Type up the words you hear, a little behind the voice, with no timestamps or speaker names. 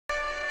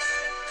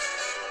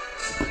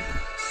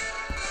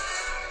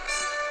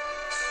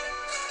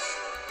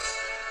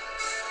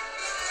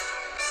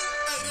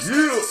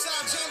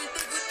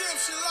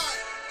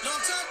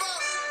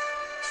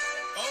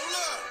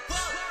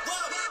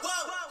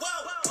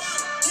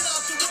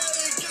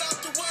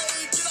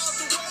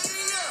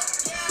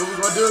What we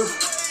gonna do?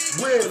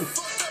 Win.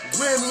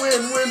 Win,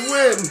 win, win,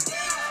 win.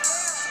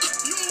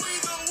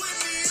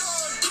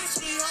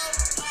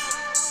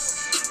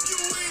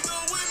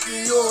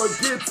 Your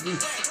gets me.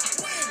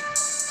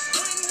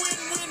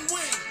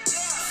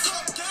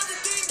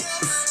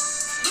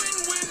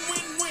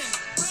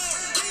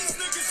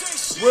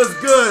 What's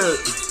good?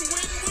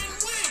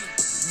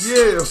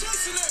 Yeah.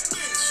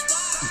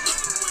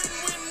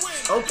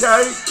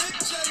 Okay.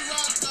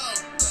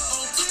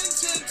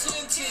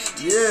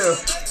 Yeah.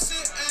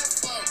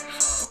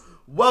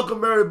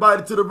 Welcome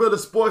everybody to the Real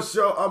Sports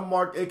Show. I'm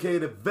Mark, aka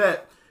the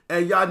Vet,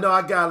 and y'all know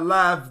I got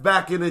live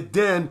back in the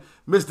den,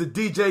 Mr.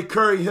 DJ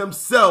Curry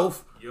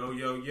himself. Yo,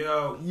 yo,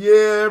 yo.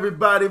 Yeah,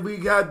 everybody, we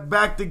got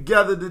back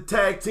together. The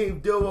tag team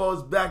duo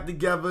is back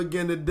together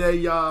again today,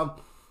 y'all.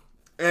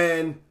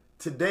 And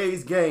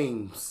today's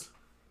games,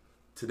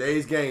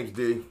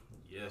 D.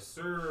 Yes,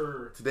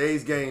 sir.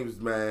 Today's games,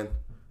 man.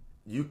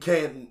 You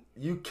can't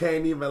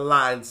even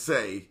lie and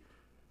say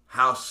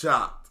how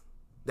shocked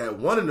that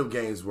one of them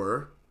games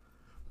were.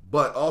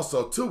 But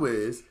also, two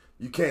is,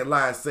 you can't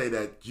lie and say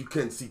that you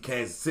couldn't see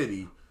Kansas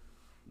City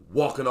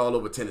walking all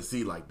over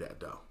Tennessee like that,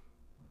 though.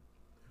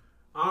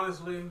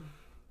 Honestly,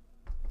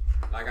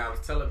 like I was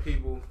telling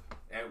people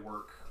at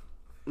work,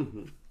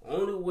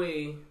 only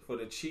way for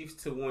the Chiefs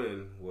to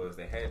win was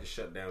they had to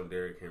shut down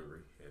Derrick Henry.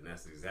 And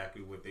that's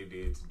exactly what they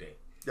did today.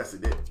 Yes,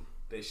 it did.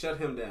 They shut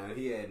him down.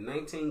 He had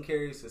 19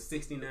 carries for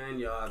 69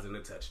 yards and a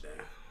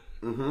touchdown.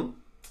 Mm-hmm.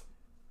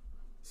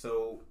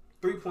 So,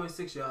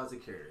 3.6 yards a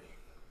carry.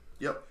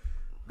 Yep.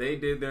 They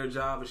did their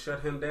job and shut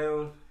him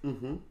down.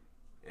 Mm-hmm.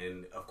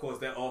 And, of course,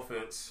 that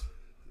offense,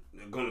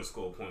 they're going to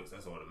score points.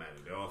 That's all that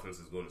matters. Their offense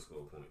is going to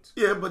score points.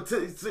 Yeah, but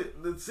see,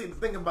 the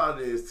thing about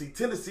it is,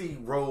 Tennessee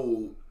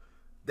rolled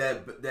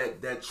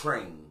that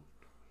train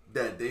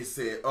that they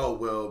said, oh,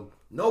 well,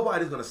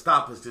 nobody's going to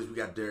stop us because we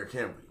got Derrick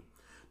Henry.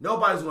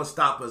 Nobody's going to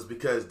stop us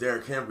because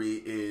Derrick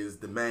Henry is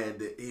the man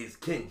that is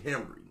King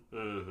Henry.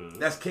 Mm-hmm.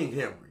 That's King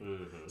Henry.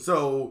 Mm-hmm.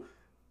 So,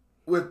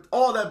 with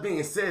all that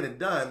being said and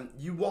done,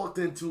 you walked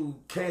into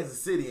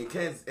Kansas City,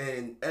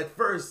 and at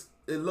first,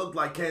 it looked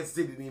like Kansas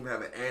City didn't even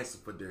have an answer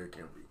for Derrick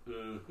Henry.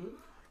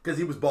 Because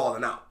he was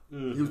balling out.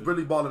 Mm-hmm. He was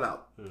really balling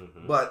out.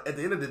 Mm-hmm. But at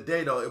the end of the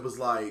day, though, it was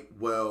like,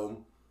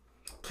 well,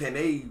 can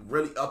they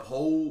really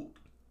uphold?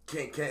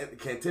 Can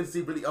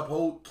Tennessee really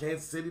uphold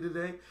Kansas City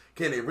today?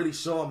 Can they really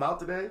show them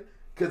out today?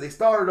 Because they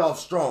started off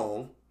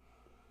strong.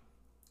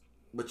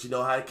 But you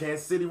know how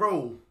Kansas City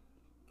roll.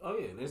 Oh,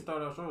 yeah. They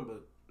started off strong,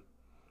 but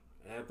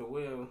after a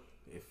while,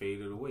 it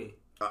faded away.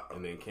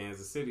 And then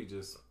Kansas City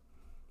just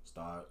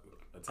started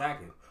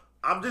attacking.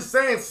 I'm just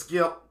saying,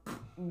 Skip.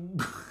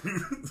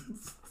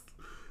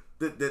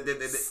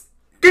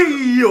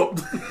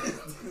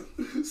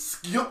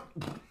 Skip.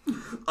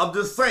 I'm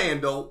just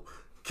saying, though.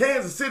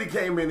 Kansas City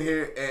came in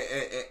here,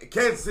 and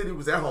Kansas City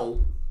was at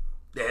home.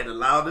 They had the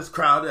loudest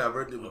crowd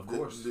ever. Of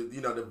course.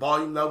 The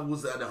volume level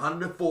was at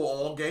 104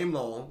 all game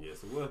long.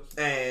 Yes, it was.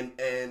 And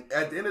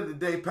at the end of the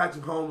day,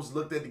 Patrick Mahomes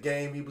looked at the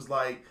game. He was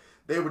like,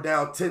 they were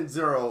down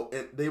 10-0.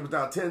 And they were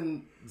down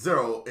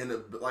 10-0 in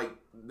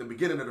the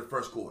beginning of the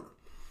first quarter.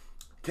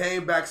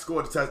 Came back,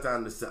 scored a touchdown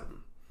in the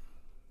 7th.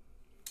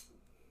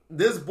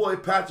 This boy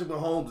Patrick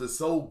Mahomes is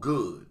so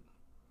good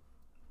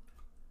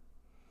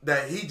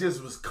that he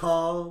just was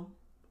calm.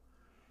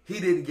 He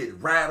didn't get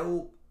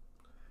rattled.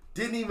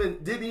 Didn't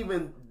even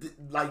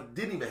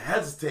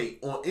hesitate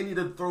on any of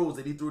the throws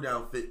that he threw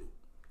downfield.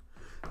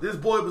 This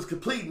boy was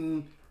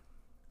completing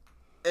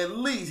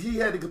he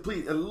had to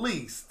complete at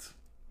least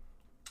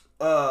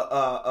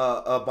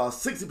about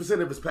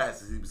 60% of his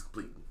passes he was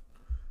completing.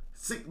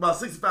 About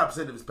 65%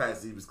 of his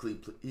passes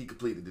he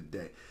completed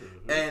today.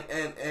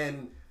 Mm-hmm.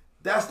 And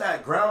that's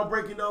that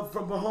groundbreaking up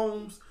from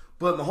Mahomes,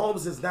 but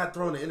Mahomes has not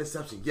thrown an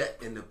interception yet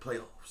in the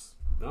playoffs.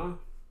 No.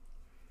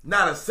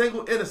 Not a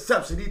single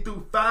interception. He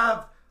threw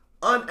 5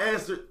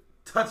 unanswered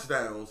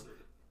touchdowns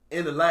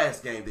in the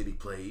last game that he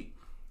played.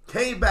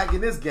 Came back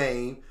in this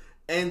game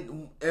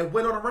and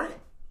went on a rant.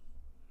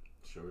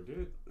 Sure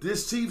did.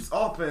 This Chiefs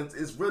offense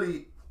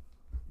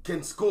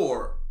can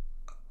score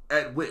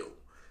at will.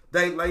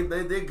 They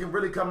can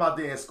really come out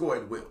there and score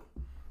at will.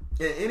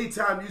 And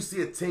anytime you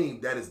see a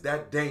team that is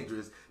that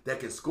dangerous that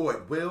can score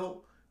at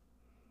will,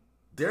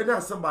 they're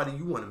not somebody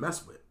you want to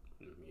mess with.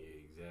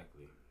 Yeah,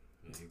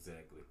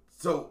 exactly.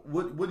 So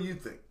what do you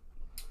think?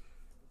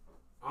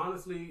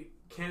 Honestly,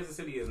 Kansas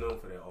City is known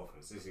for their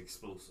offense. It's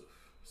explosive.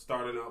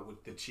 Starting out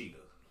with the cheetah.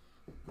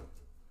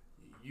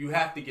 You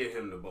have to get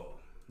him the ball.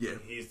 Yeah.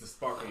 He's the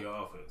spark of your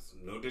offense.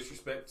 No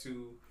disrespect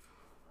to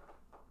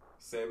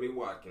Sammy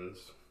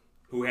Watkins,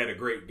 who had a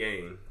great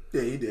game.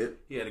 Yeah, he did.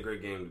 He had a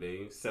great game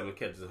today. 7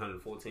 catches,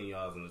 114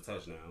 yards, and a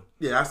touchdown.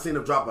 Yeah, I seen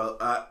him drop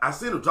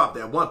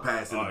that one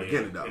pass in the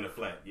beginning, though. In the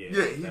flat, yeah.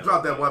 Yeah, he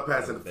dropped that one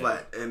pass in the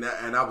flat, and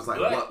I was like,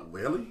 what?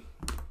 Really?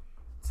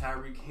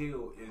 Tyreek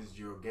Hill is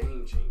your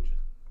game changer.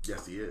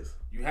 Yes, he is.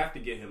 You have to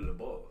get him the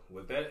ball.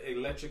 With that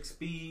electric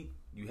speed,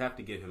 you have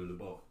to get him the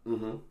ball.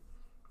 Mm-hmm.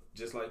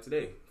 Just like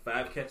today.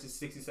 5 catches,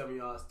 67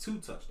 yards, 2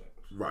 touchdowns.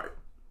 Right.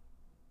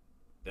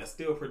 That's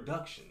still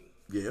production.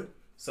 Yeah.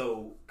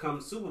 So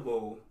come Super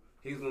Bowl,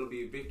 he's going to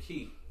be a big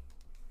key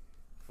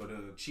for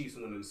the Chiefs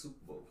winning the Super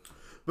Bowl.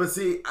 But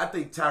see, I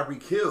think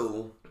Tyreek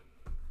Hill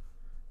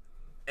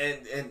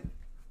and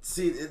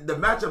see the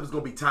matchup is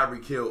going to be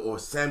Tyreek Hill or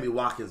Sammy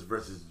Watkins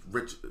versus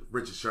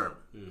Richard Sherman.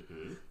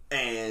 Mm-hmm.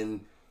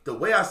 And the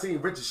way I seen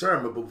Richard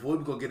Sherman, but before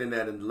we're going to get in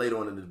that later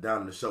on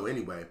down in the show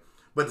anyway,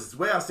 but the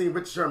way I seen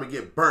Richard Sherman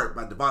get burnt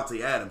by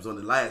Devontae Adams on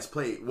the last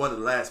play, one of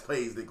the last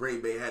plays that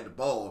Green Bay had the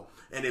ball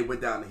and they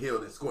went down the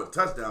hill and scored a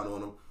touchdown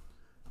on him.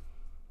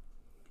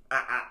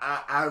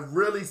 I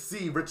really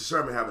see Richard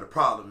Sherman having a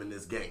problem in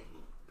this game.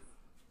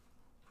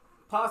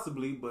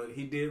 Possibly, but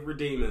he did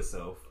redeem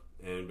himself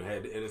and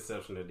had the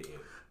interception at the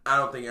end. I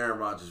don't think Aaron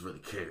Rodgers really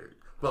cared.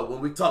 But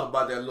when we talk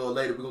about that a little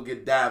later, we're going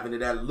to dive into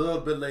that a little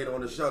bit later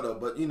on the show, though.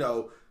 But,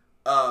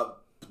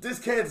 this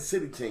Kansas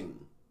City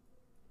team,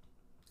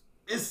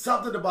 it's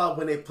something about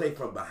when they play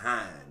from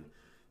behind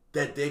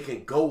that they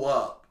can go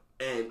up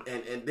and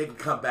they can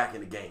come back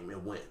in the game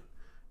and win.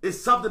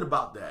 It's something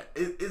about that.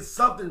 It's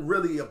something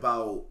really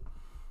about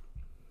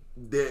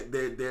their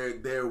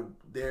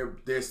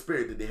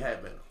spirit that they have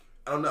in them.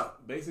 I don't know.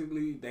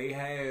 Basically, they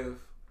have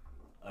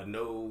a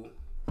no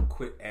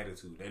quit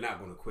attitude. They're not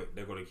going to quit.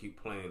 They're going to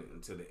keep playing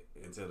until the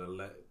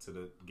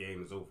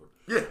game is over.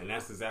 Yeah, and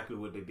that's exactly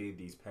what they did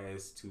these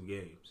past 2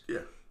 games. Yeah,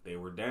 they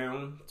were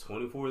down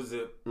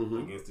 24-0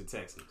 against the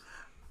Texans.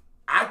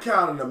 I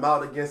counted them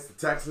out against the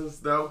Texans,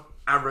 though.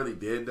 I really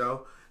did,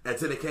 though.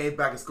 Until they came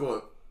back and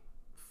scored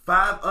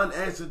 5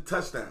 unanswered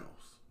touchdowns.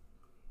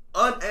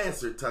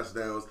 Unanswered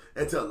touchdowns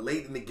until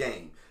late in the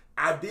game.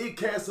 I did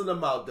cancel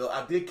them out, though.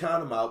 I did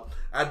count them out.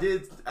 I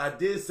did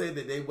say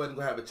that they wasn't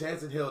going to have a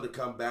chance in hell to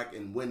come back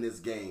and win this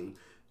game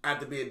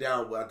after being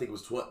down, I think it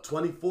was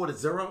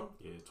 24-0?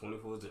 Yeah,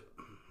 24-0.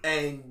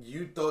 And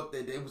you thought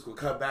that they was going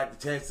to come back, the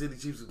Kansas City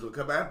Chiefs was going to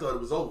come back. I thought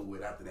it was over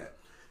with after that.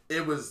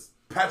 It was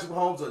Patrick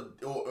Mahomes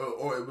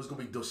or it was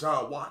going to be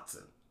Deshaun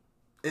Watson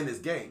in this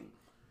game.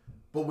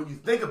 But when you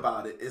think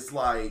about it, it's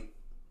like,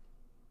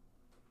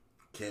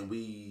 can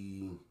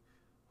we...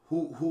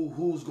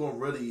 Who's going to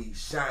really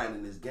shine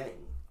in this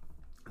game?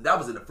 That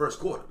was in the first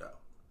quarter, though.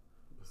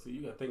 See,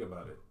 you got to think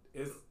about it.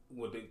 It's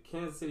with the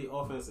Kansas City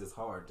offense, it's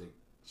hard to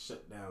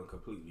shut down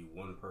completely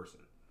one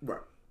person.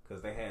 Right.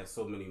 Because they have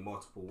so many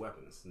multiple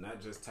weapons.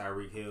 Not just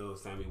Tyreek Hill,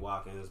 Sammy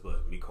Watkins,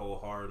 but Mecole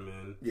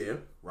Hardman,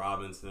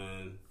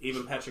 Robinson,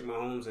 even Patrick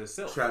Mahomes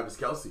himself. Travis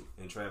Kelce.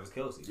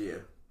 Yeah.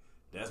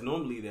 That's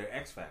normally their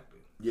X factor.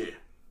 Yeah.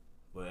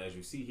 But as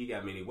you see, he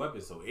got many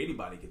weapons, so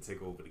anybody can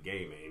take over the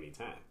game at any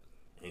time,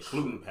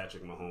 including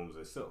Patrick Mahomes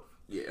himself.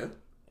 Yeah.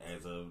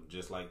 As of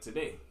just like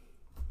today.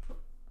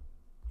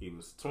 He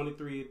was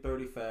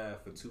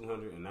 23-35 for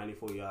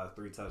 294 yards,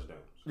 3 touchdowns.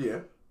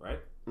 Yeah. Right?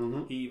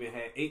 Mm-hmm. He even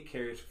had 8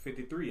 carries for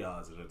 53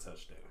 yards and a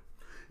touchdown.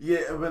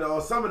 Yeah, but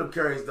on some of them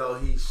carries, though,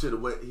 he should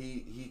have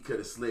he could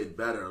have slid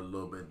better a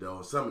little bit,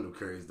 though. Some of them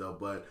carries, though.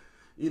 But,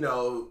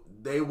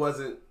 they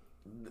wasn't...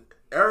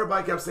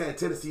 Everybody kept saying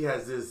Tennessee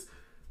has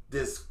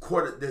this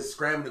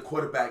scrambling the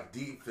quarterback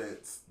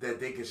defense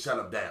that they can shut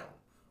them down.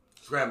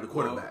 Scram the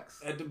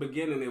quarterbacks. Well, at the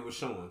beginning, it was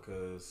showing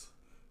because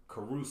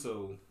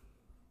Correa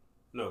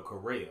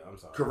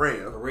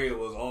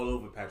was all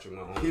over Patrick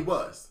Mahomes. He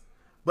was.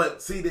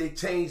 But see, they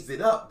changed it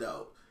up,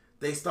 though.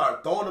 They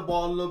started throwing the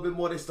ball a little bit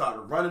more. They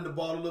started running the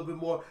ball a little bit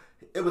more.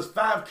 It was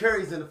 5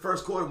 carries in the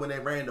first quarter when they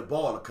ran the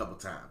ball a couple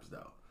times,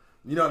 though.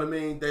 You know what I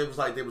mean? They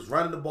was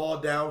running the ball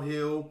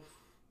downhill,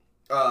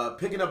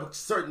 picking up a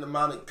certain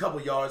amount, a couple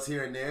yards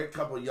here and there,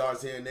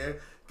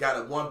 got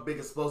a one big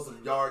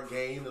explosive yard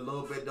gain a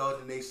little bit, though.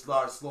 Then they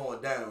start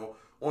slowing down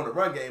on the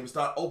run game and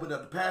start opening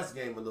up the pass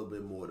game a little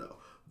bit more, though.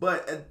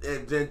 But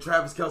and then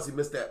Travis Kelce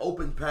missed that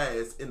open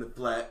pass in the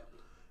flat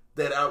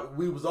that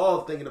we was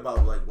all thinking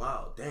about, like,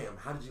 wow, damn,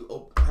 how did you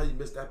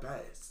miss that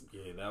pass?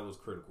 Yeah, that was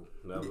critical.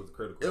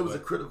 It was a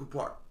critical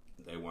part.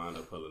 They wound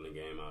up pulling the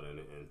game out in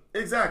the end.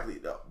 Exactly,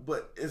 though.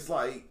 But it's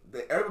like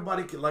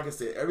everybody, like I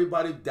said,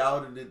 everybody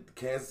doubted the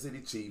Kansas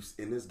City Chiefs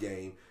in this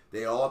game.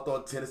 They all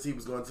thought Tennessee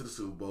was going to the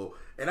Super Bowl.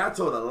 And I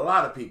told a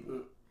lot of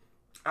people,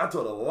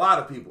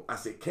 I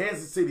said,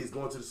 Kansas City is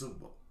going to the Super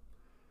Bowl.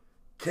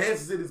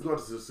 Kansas City is going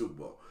to the Super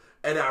Bowl.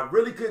 And I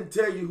really couldn't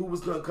tell you who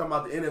was going to come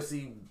out the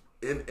NFC,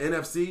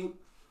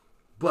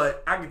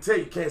 but I can tell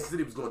you Kansas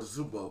City was going to the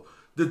Super Bowl.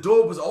 The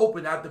door was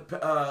open after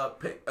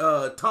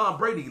Tom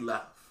Brady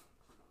left.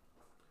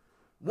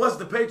 Once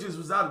the Patriots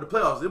was out of the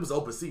playoffs, it was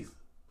open season.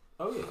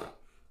 Oh, yeah.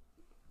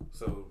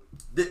 So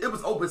it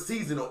was open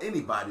season on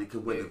anybody that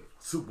could win the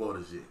Super Bowl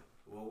this year.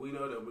 Well, we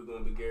know that we're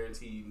going to be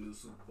guaranteed new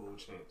Super Bowl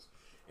champs,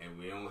 and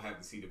we don't have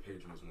to see the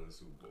Patriots win the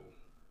Super Bowl.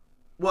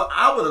 Well,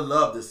 I would have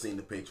loved to see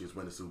the Patriots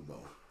win the Super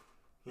Bowl.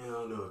 Yeah, I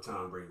don't know if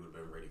Tom Brady would have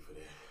been ready for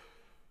that.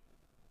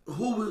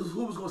 Who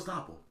was going to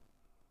stop him?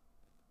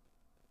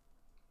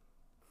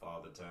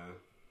 Father Time.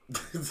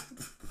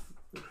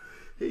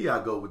 Here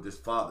y'all go with this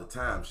Father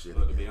Time shit.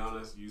 But to be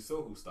honest, you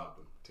saw who stopped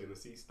him.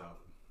 Tennessee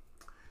stopped him.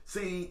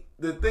 See,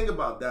 the thing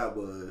about that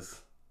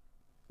was,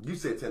 you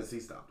said Tennessee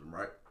stopped him,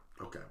 right?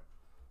 Okay.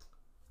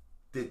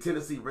 Did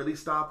Tennessee really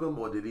stop him,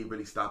 or did he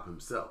really stop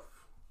himself?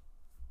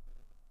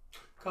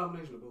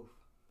 Combination of both.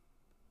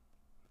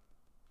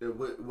 And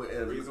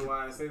The reason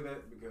why I say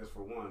that, because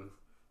for one,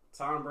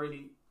 Tom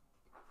Brady,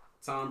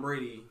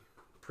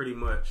 pretty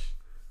much,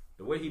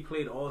 the way he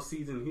played all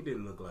season, he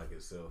didn't look like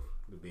himself,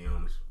 to be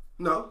honest.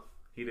 No.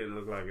 He didn't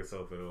look like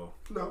himself at all.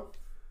 No.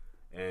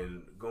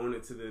 And going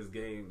into this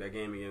game, that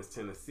game against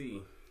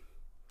Tennessee,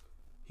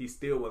 he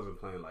still wasn't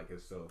playing like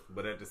himself.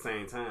 But at the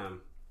same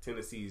time,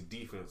 Tennessee's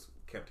defense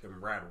kept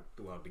him rattled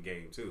throughout the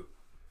game, too.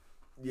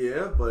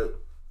 Yeah, but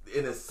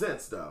in a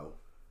sense, though,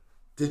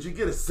 did you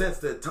get a sense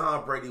that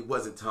Tom Brady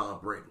wasn't Tom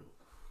Brady?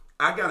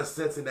 I got a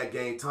sense in that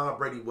game Tom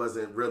Brady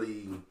wasn't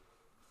really...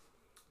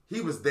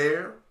 He was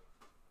there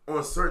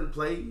on certain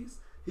plays.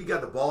 He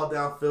got the ball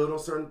downfield on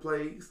certain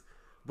plays.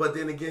 But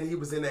then again, he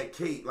was in that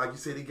cape. Like you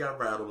said, he got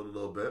rattled a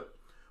little bit.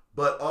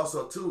 But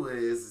also, too,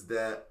 is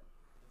that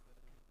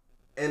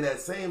in that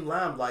same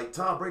limelight,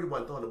 Tom Brady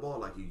wasn't throwing the ball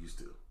like he used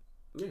to.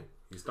 Yeah,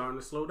 he's starting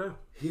to slow down.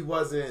 He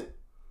wasn't...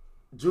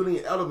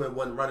 Julian Edelman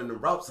wasn't running the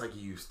routes like he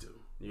used to.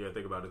 You gotta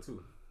think about it,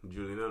 too.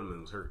 Julian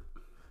Edelman was hurt.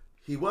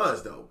 He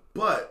was, though.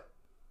 But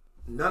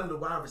none of the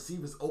wide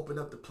receivers opened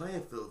up the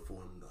playing field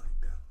for him like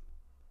that.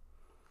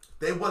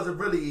 They wasn't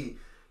really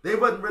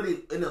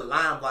in the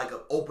limelight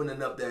of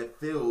opening up that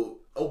field,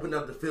 opening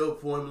up the field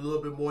for him a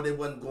little bit more. They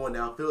wasn't going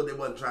downfield. They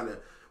wasn't trying to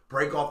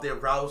break off their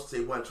routes.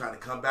 They wasn't trying to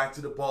come back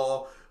to the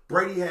ball.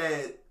 Brady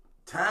had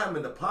time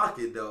in the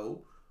pocket,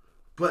 though.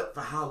 But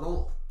for how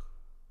long?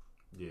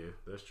 Yeah,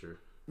 that's true.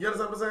 You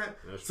understand what I'm saying?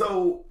 That's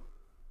so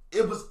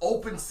it was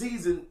open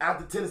season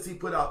after Tennessee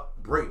put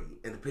out Brady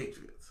and the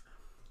Patriots.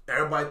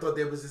 Everybody thought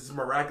there was this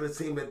miraculous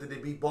team that they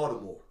beat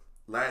Baltimore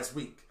last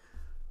week.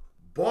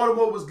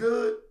 Baltimore was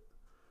good,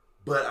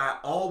 but I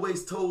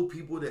always told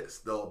people this,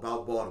 though,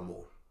 about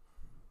Baltimore.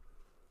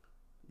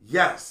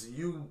 Yes,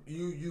 you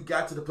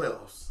got to the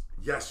playoffs.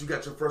 Yes, you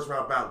got your first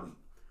round bye week.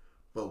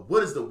 But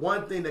what is the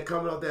one thing that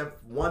coming off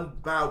that one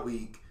bye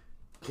week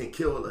can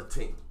kill a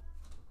team?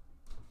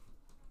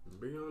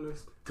 Be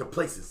honest.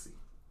 Complacency.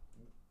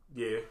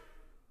 Yeah.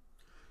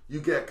 You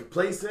got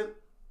complacent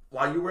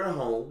while you were at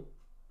home.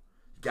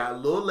 You got a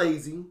little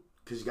lazy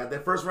because you got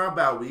that first round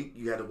bye week.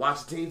 You had to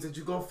watch the teams that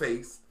you're going to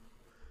face.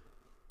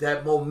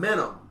 That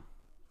momentum.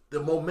 The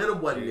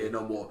momentum wasn't there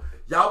no more.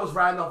 Y'all was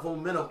riding off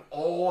momentum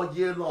all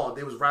year long.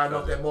 They was riding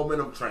off that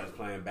momentum train.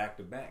 Playing back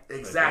to back.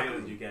 Exactly.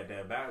 But then you got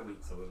that bye week,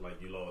 so it's like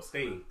you lost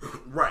steam.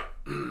 Right.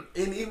 And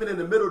even in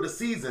the middle of the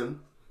season,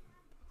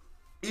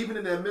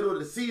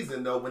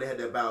 though, when they had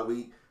that bye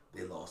week,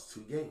 they lost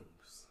 2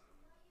 games.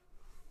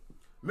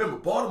 Remember,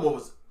 Baltimore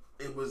was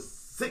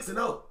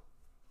 6-0.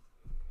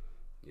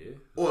 Yeah.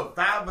 Or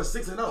 5 or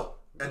 6-0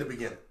 at the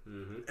beginning.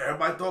 Mm-hmm.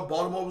 Everybody thought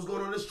Baltimore was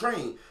going on this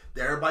train.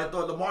 Everybody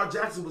thought Lamar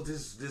Jackson was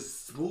this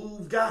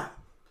smooth guy.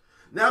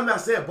 Now, I'm not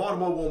saying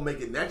Baltimore won't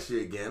make it next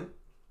year again,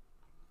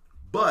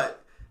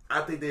 but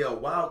I think they're a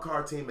wild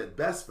card team at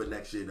best for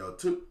next year, though,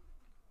 too.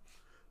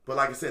 But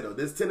like I said, though,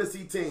 this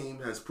Tennessee team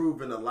has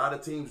proven a lot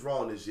of teams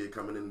wrong this year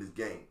coming in this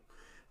game.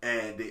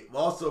 And they've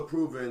also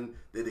proven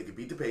that they could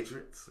beat the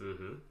Patriots.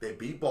 Mm-hmm. They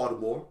beat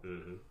Baltimore.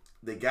 Mm-hmm.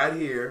 They got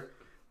here,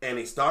 and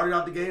they started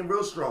out the game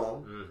real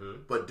strong. Mm-hmm.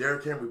 But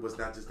Derrick Henry was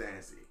not just the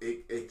answer.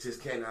 It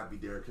just cannot be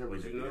Derrick Henry.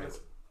 But you know,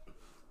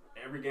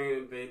 every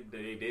game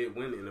they did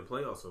win in the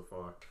playoffs so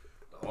far,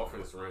 the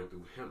offense ran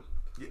through him.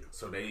 Yeah.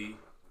 So they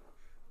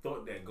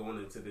thought that going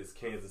into this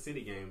Kansas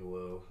City game,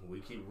 well,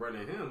 we keep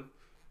running him,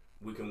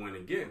 we can win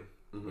again.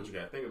 Mm-hmm. But you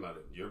got to think about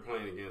it. You're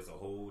playing against a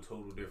whole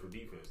total different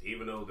defense.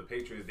 Even though the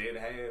Patriots did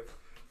have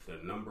the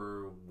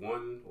number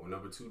 1 or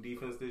number 2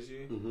 defense this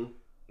year, mm-hmm.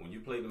 when you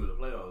played them in the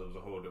playoffs, it was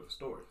a whole different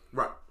story.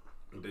 Right.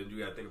 But then you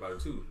got to think about it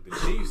too. The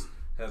Chiefs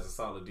has a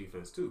solid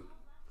defense too.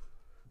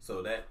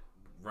 So that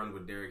run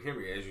with Derrick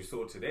Henry, as you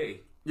saw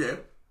today, yeah,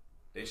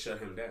 they shut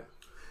him down.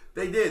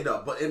 They did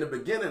though, but in the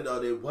beginning though,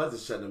 they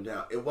wasn't shutting him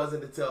down. It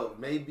wasn't until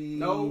maybe in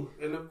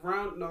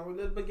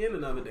the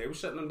beginning of it, they were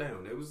shutting him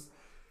down.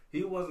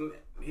 He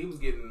was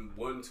getting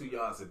 1-2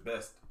 yards at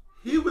best.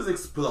 He was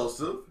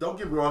explosive. Don't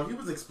get me wrong. He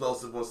was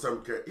explosive on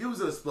some carries. He was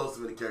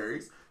explosive in the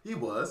carries. He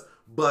was.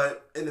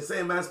 But in the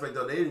same aspect,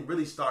 though, they didn't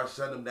really start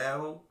shutting him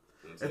down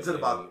until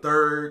about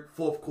third,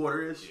 fourth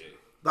quarter-ish. Yeah.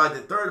 Like the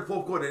third and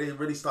fourth quarter, they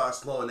really started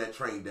slowing that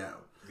train down.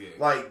 Yeah.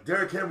 Like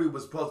Derrick Henry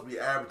was supposed to be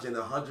averaging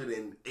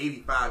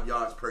 185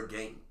 yards per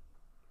game.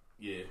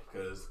 Yeah,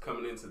 because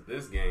coming into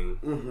this game,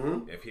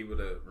 mm-hmm. if he would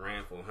have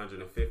ran for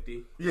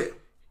 150, yeah,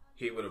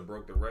 he would have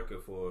broke the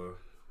record for.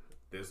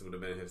 This would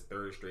have been his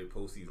 3rd straight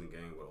postseason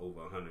game with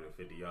over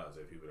 150 yards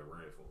if he would have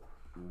ran for.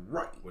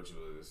 Right.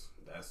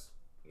 That's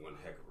one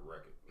heck of a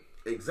record.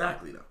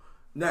 Exactly, though.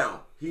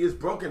 Now, he has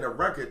broken the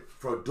record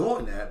for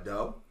doing that,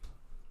 though.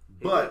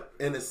 But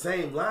in the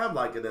same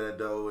limelight of that,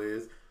 though,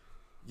 is,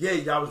 yeah,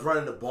 y'all was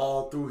running the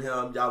ball through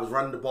him.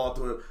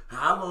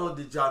 How long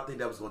did y'all think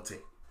that was going to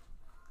take?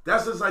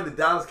 That's just like the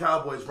Dallas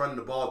Cowboys running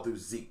the ball through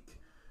Zeke.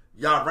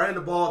 Y'all ran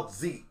the ball,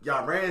 Zeke.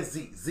 Y'all ran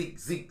Zeke.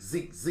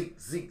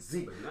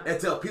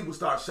 Until people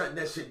start shutting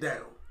that shit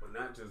down. But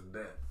not just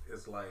that.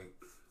 It's like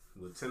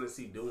with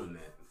Tennessee doing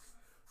that,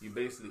 you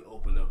basically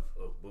open up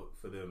a book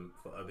for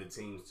other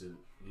teams to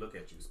look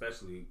at you,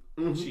 especially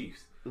the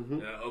Chiefs.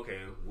 Okay,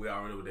 we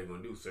already know what they're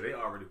gonna do, so they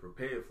already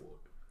prepared for it.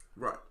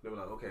 Right. They were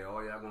like, okay,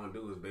 all y'all gonna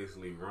do is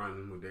basically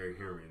run with Derrick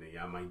Henry, and then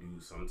y'all might do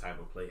some type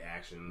of play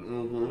action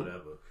or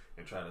whatever,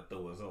 and try to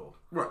throw us off.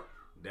 Right.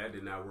 That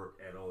did not work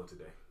at all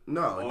today.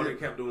 No. All they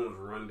kept doing was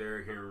run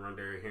Derrick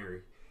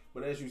Henry.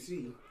 But as you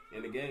see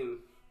in the game,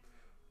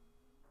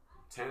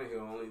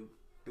 Tannehill only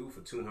threw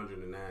for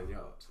 209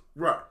 yards.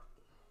 Right.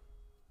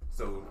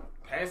 So,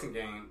 passing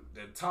game,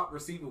 the top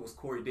receiver was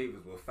Corey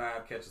Davis with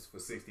 5 catches for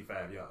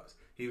 65 yards.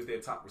 He was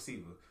their top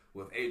receiver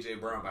with A.J.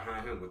 Brown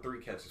behind him with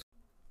 3 catches.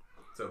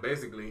 So,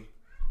 basically,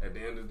 at the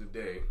end of the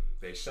day,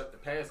 they shut the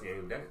pass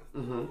game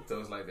down. So,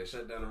 it's like they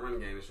shut down the run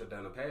game, they shut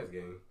down the pass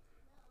game.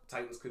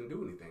 Titans couldn't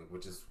do anything,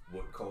 which is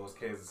what caused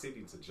Kansas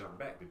City to jump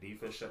back. The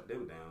defense shut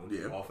them down.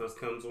 Yeah. Offense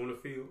comes on the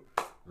field,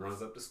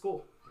 runs up the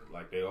score,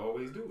 like they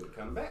always do, and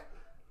come back.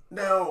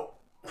 Now,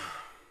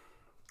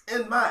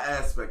 in my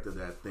aspect of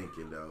that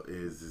thinking, though,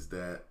 is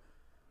that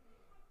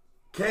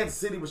Kansas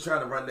City was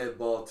trying to run that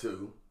ball,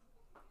 too.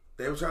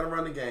 They were trying to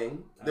run the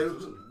game,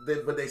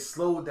 but they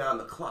slowed down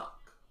the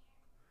clock.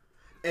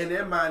 In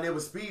their mind, they were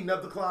speeding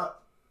up the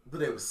clock, but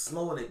they were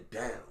slowing it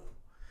down.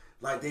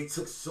 Like, they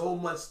took so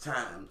much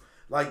time.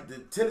 Like, the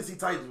Tennessee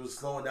Titans was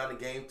slowing down the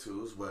game,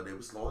 too, as well. They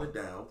were slowing it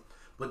down.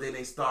 But then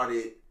they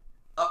started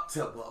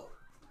up-tempo.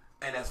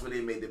 And that's where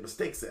they made their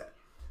mistakes at.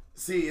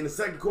 See, in the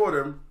second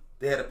quarter,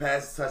 they had a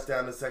pass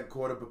touchdown in the second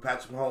quarter, but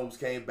Patrick Mahomes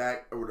came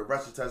back with a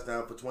rushing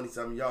touchdown for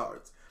 27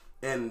 yards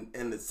in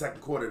the second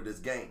quarter of this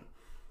game.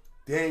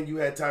 Then you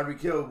had Tyreek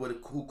Hill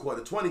who caught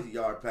a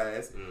 20-yard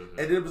pass, and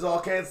then it was all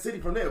Kansas City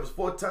from there. It was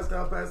 4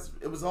 touchdown passes.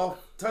 It was all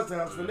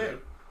touchdowns from there.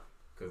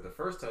 Because the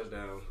first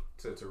touchdown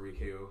to Tyreek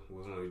Hill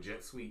was on a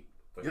jet sweep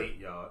for 8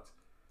 yards.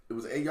 It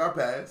was an 8-yard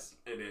pass.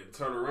 And then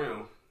turn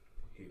around,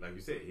 like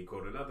you said, he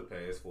caught another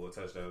pass for a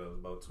touchdown that was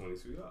about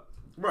 22 yards.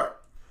 Right.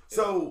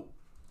 So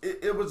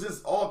it was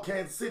just all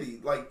Kansas City.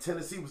 Like,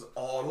 Tennessee was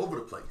all over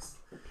the place.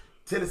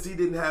 Tennessee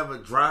didn't have a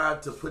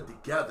drive to put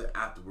together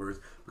afterwards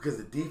because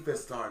the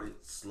defense started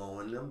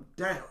slowing them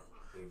down.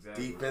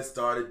 Exactly. Defense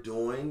started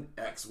doing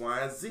X, Y,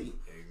 and Z.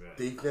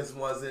 Exactly. Defense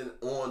wasn't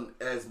on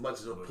as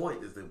much of a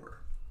point as they were.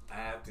 I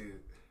have to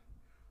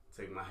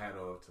take my hat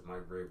off to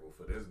Mike Vrabel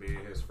for this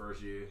being his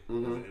first year as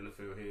an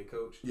NFL head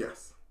coach.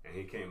 Yes. And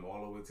he came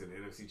all the way to the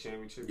NFC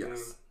Championship game.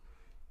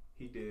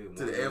 He did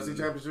to the AFC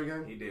Championship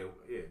game? He did,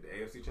 the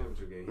AFC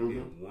Championship game. He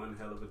did one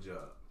hell of a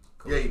job.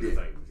 Yeah, he did.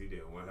 Titans. He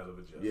did one hell of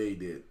a job. Yeah, he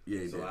did. Yeah,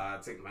 he did. So I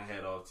take my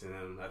hat off to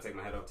him. I take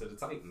my hat off to the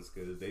Titans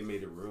because they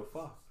made it real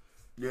far.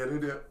 Yeah, they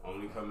did.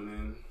 Only coming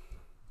in,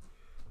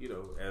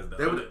 as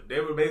they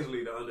were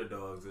basically the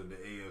underdogs of the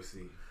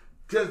AFC.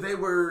 Because they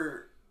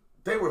were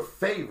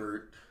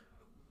favored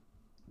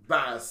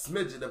by a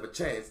smidgen of a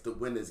chance to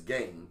win this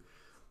game.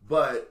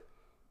 But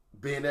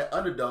being that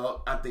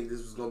underdog, I think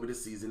this was going to be the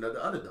season of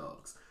the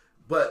underdogs.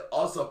 But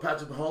also,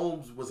 Patrick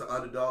Mahomes was an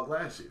underdog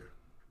last year.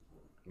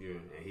 Yeah,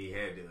 and he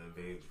had the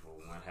advantage for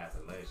what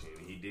happened last year,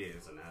 and he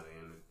did. So now they're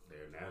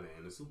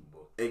in the Super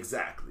Bowl.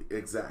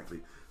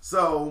 Exactly.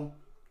 So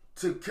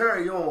to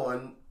carry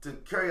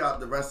out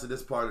the rest of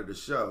this part of the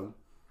show,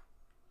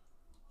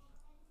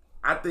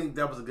 I think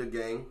that was a good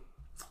game.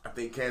 I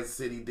think Kansas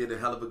City did a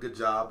hell of a good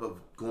job of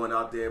going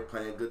out there,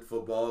 playing good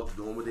football,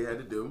 doing what they had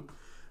to do.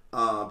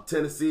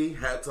 Tennessee,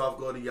 hats off,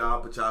 go to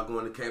y'all, but y'all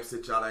going to camp,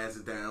 sit y'all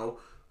asses down,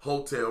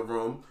 hotel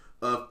room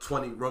of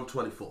room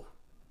 24.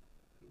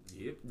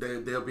 Yep.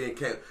 They'll be in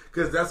camp.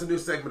 Because that's a new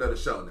segment of the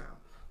show now.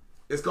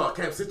 It's called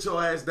Camp Sit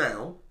Your Ass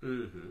Down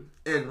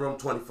in room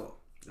 24.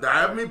 Now,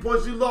 however many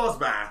points you lost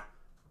by,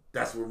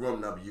 that's what room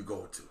number you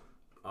go to.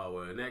 Oh,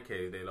 well, in that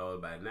case, they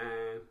lost by 9.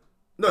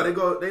 No,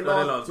 they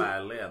lost by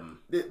 11.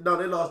 They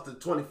lost to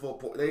 24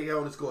 points. They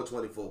only scored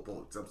 24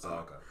 points. I'm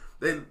sorry.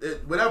 Oh, okay.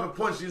 Whatever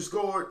points you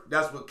scored,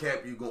 that's what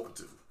camp you going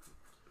to.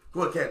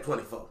 Go to camp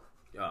 24.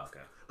 Oh,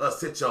 okay.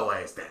 Sit your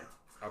ass down.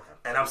 Okay.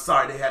 And I'm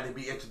sorry they had to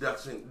be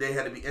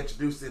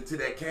introduced into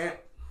that camp.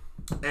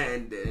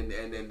 And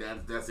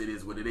that's it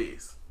is what it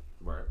is.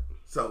 Right.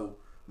 So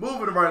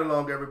moving right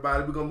along,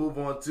 everybody, we're gonna move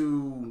on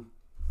to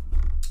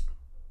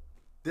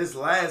this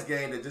last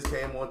game that just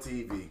came on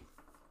TV.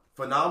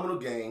 Phenomenal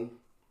game.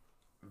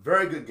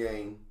 Very good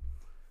game.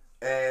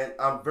 And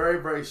I'm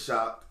very, very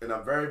shocked and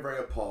I'm very, very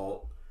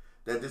appalled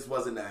that this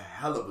wasn't a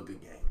hell of a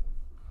good game.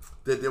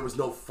 That there was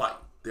no fight.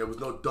 There was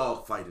no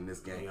dog fight in this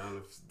game.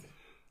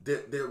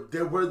 There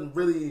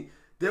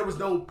was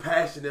no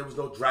passion, there was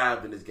no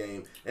drive in this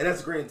game. And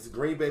that's the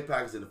Green Bay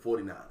Packers and the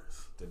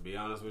 49ers. To be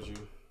honest with you,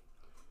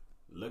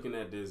 looking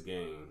at this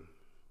game,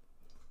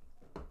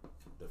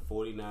 the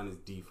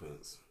 49ers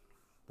defense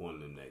won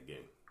them that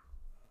game.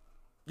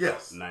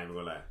 Yes. Not even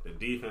gonna lie. The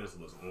defense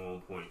was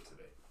on point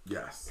today.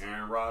 Yes.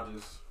 Aaron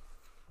Rodgers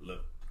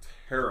looked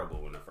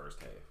terrible in the first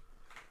half.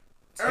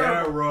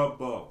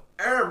 Terrible.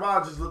 Aaron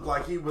Rodgers looked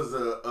like he was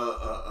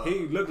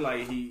He looked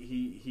like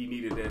he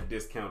needed that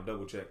discount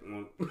double check.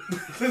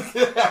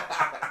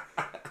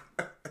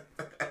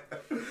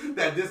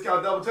 That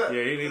discount double check?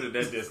 Yeah, he needed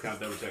that discount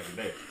double check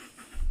today.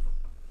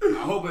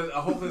 I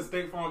hope his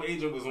State Farm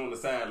agent was on the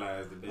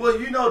sidelines today. Well,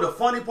 you know the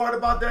funny part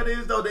about that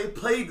is though they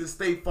played the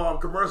State Farm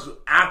commercial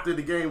after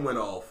the game went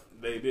off.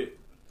 They did.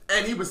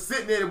 And he was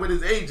sitting there with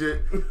his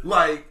agent,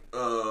 like,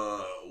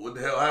 what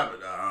the hell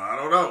happened? I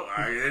don't know.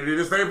 It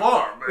didn't State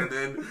Farm. And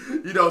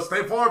then, you know,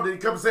 State Farm didn't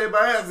come save my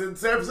ass in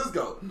San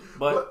Francisco.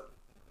 But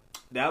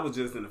that was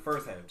just in the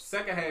first half.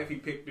 Second half, he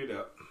picked it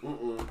up.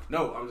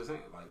 No, I'm just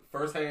saying, like,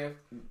 first half,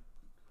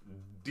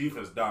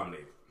 defense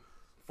dominated.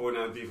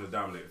 49 defense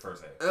dominated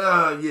first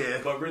half. Yeah.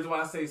 But the reason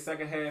why I say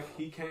second half,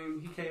 he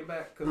came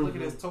back, because look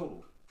at his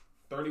total.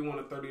 31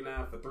 to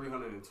 39 for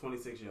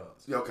 326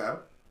 yards. Okay.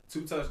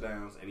 2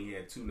 touchdowns, and he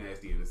had 2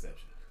 nasty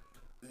interceptions.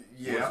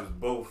 Yeah. Which was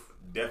both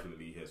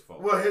definitely his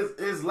fault. Well,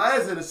 his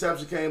last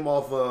interception came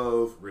off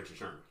of Richard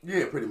Sherman.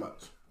 Yeah, pretty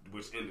much.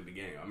 Which ended the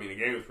game. I mean, the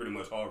game was pretty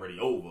much already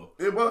over.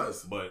 It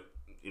was. But,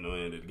 you know,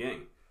 it ended the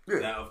game. Yeah.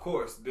 Now, of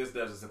course, this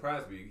doesn't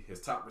surprise me.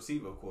 His top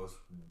receiver, of course,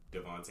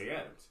 Devontae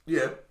Adams.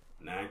 Yeah.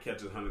 9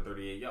 catches,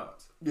 138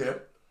 yards. Yeah.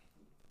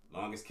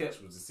 Longest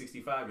catch was the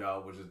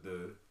 65-yard, which is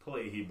the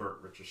play he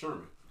burnt Richard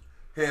Sherman.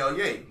 Hell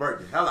yeah,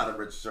 burnt the hell out of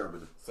Richard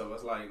Sherman. So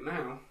it's like,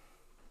 now,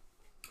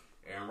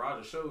 Aaron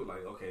Rodgers showed,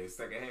 like, okay,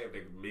 second half, they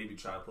could maybe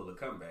try to pull a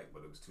comeback,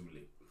 but it was too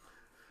late.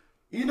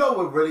 You know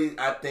what really,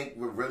 I think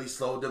what really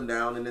slowed them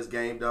down in this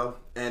game, though?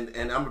 And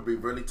I'm going to be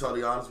really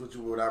totally honest with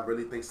you, what I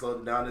really think slowed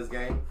them down in this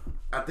game?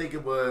 I think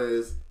it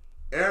was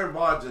Aaron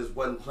Rodgers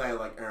wasn't playing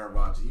like Aaron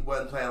Rodgers. He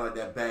wasn't playing like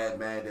that bad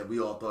man that we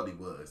all thought he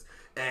was.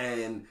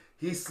 And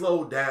he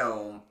slowed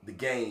down the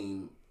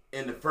game.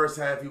 In the first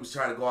half, he was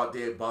trying to go out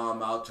there and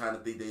bomb out, trying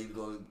to think that he was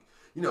going to,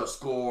 you know,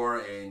 score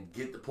and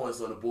get the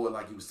points on the board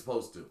like he was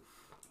supposed to.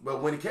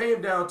 But when it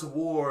came down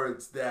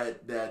towards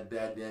that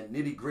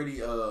nitty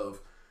gritty of,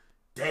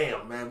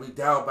 damn man, we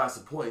down by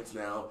some points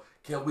now.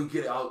 Can we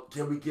get out?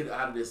 Can we get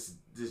out of this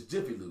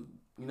jiffy lube?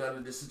 You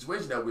know, this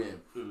situation that we're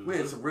in. Mm-hmm.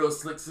 We're in some real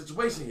slick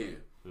situation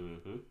here.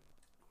 Mm-hmm.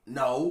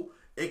 No,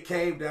 it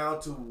came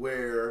down to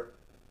where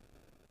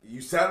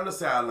you sat on the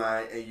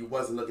sideline and you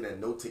wasn't looking at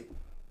no tape.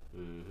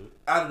 Mm-hmm.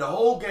 Out of the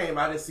whole game,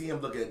 I didn't see him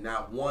looking at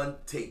not one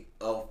tape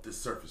of the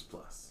Surface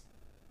Plus.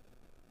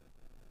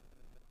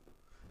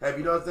 Have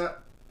you noticed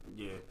that?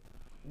 Yeah.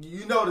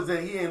 You notice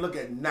that he ain't look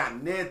at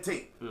not net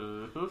tape.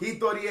 Mm-hmm. He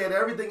thought he had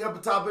everything up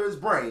the top of his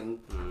brain.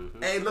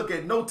 Mm-hmm. Ain't look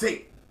at no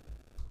tape.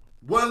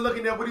 Wasn't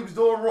looking at what he was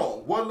doing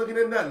wrong. Wasn't looking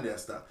at none of that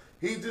stuff.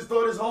 He just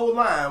thought his whole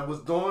line was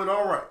doing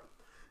all right.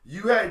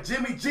 You had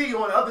Jimmy G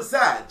on the other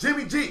side.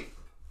 Jimmy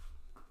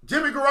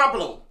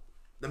Garoppolo.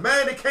 The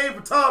man that came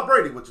from Tom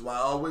Brady, which I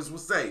always will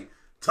say,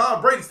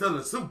 Tom Brady's still in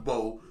the Super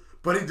Bowl,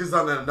 but he's just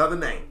under another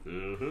name.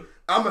 Mm-hmm.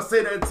 I'm going to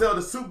say that until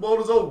the Super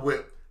Bowl is over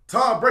with.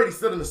 Tom Brady's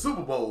still in the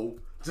Super Bowl,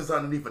 just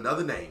underneath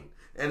another name.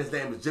 And his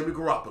name is Jimmy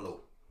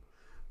Garoppolo,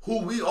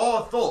 who we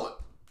all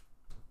thought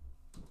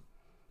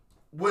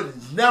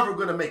was never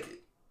going to make it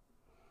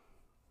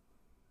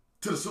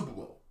to the Super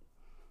Bowl.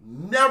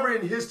 Never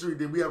in history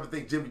did we ever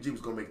think Jimmy G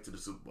was going to make it to the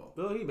Super Bowl.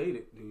 Well, he made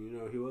it. You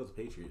know, he was a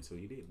Patriot, so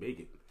he did make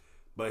it.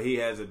 But he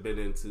hasn't been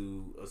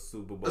into a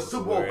Super Bowl. A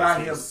Super Bowl by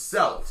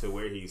himself. To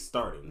where he's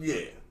starting.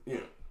 Yeah.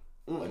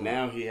 Mm-hmm. But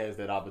now he has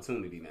that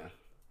opportunity now.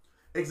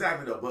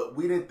 Exactly, though. But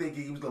we didn't think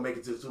he was going to make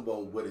it to the Super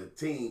Bowl with a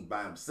team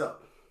by himself.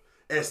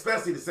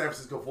 Especially the San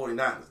Francisco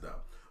 49ers, though.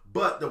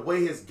 But the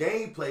way his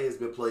gameplay has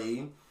been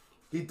played,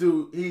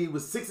 he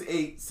was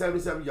 6'8",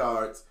 77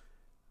 yards,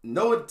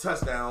 no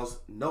touchdowns,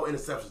 no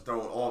interceptions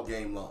thrown all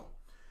game long.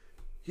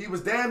 He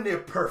was damn near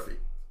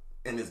perfect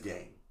in this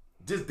game.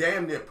 Just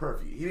damn near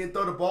perfect. He didn't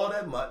throw the ball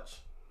that much.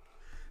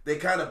 They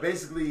kind of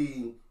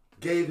basically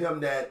gave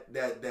him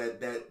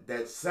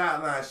that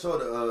sideline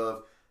shoulder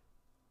of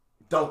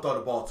don't throw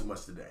the ball too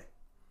much today.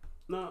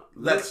 No,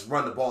 let's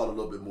run the ball a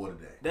little bit more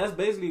today. That's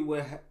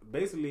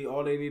basically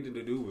all they needed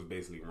to do was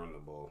basically run the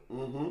ball.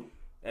 Mm-hmm.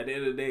 At the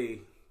end of the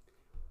day,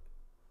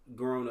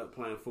 growing up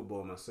playing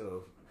football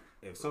myself,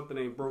 if something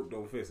ain't broke,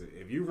 don't fix it.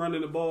 If you running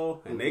the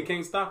ball and they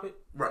can't stop it,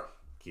 right?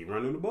 Keep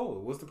running the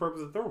ball. What's the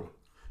purpose of throwing?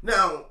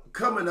 Now,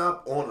 coming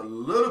up on a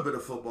little bit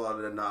of football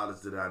that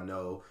knowledge that I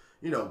know,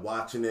 you know,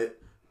 watching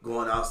it,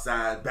 going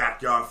outside,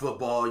 backyard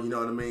football, you know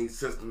what I mean,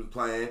 systems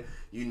playing,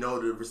 you know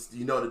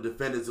the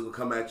defenders are going to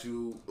come at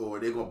you, or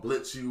they're going to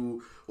blitz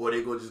you, or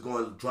they're just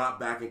going to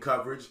drop back in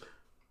coverage.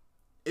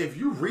 If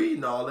you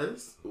reading all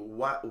this,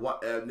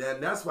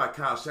 that's why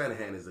Kyle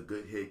Shanahan is a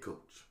good head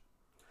coach.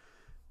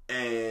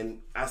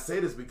 And I say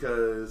this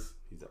because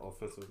he's an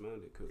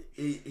offensive-minded coach.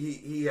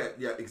 He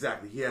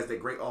exactly. He has that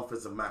great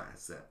offensive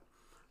mindset.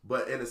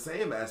 But in the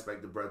same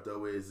aspect of Brett,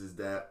 though, is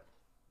that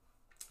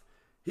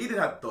he didn't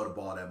have to throw the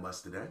ball that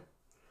much today.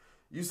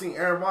 You seen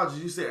Aaron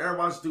Rodgers. You said Aaron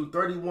Rodgers threw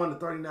 31 to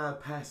 39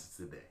 passes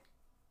today.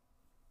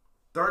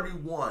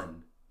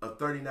 31 of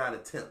 39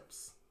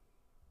 attempts.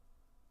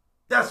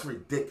 That's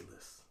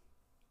ridiculous.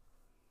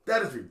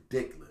 That is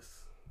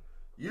ridiculous.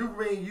 You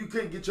mean you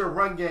couldn't get your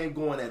run game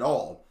going at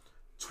all.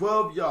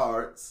 12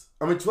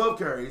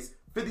 carries,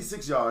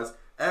 56 yards,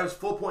 averaged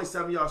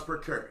 4.7 yards per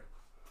carry.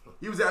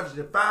 He was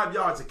averaging 5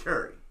 yards a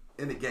carry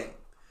in the game.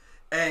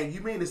 And you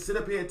mean to sit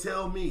up here and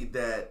tell me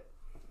that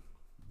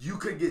you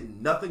could get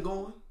nothing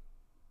going?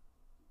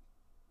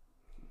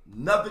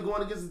 Nothing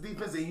going against the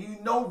defense, and you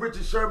know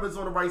Richard Sherman's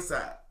on the right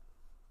side.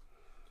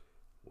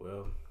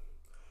 Well,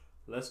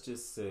 let's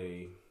just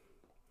say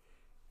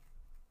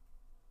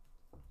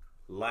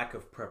lack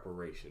of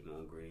preparation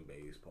on Green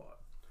Bay's part.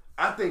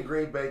 I think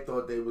Green Bay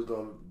thought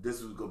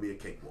this was gonna be a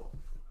cakewalk.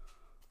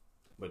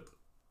 But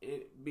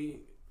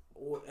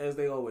as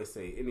they always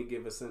say, any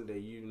given Sunday,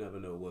 you never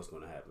know what's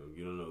going to happen.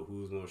 You don't know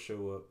who's going to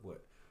show up,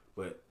 what.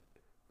 But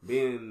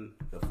being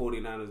the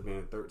 49ers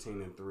being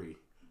 13-3,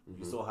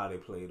 you saw how they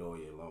played all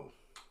year long.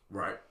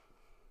 Right.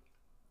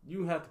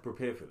 You have to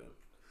prepare for them.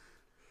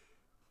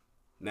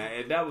 Now,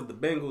 if that was the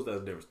Bengals,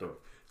 that's a different story.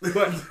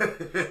 But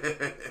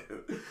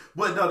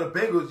but no, the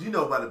Bengals, you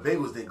know why the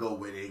Bengals didn't go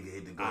where they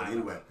had to go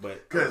anyway.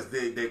 Because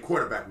their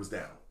quarterback was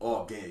down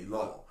all game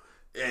long.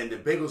 And the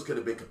Bengals could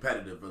have been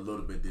competitive a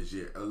little bit this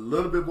year. A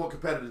little bit more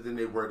competitive than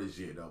they were this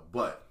year, though.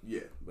 But,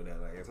 yeah. But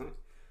like I said,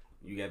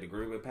 you got the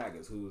Green Bay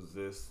Packers,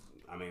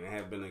 they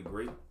have been a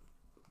great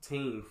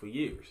team for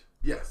years.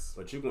 Yes.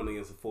 But you're going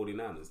against the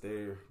 49ers.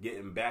 They're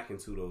getting back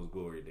into those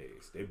glory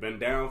days. They've been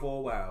down for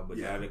a while, but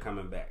now they're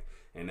coming back.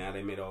 And now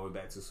they made it all the way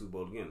back to the Super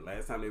Bowl again.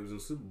 Last time they was in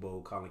the Super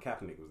Bowl, Colin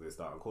Kaepernick was their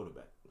starting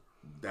quarterback.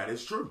 That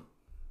is true.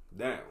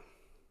 Now,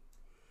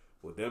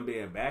 with them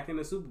being back in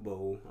the Super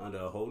Bowl under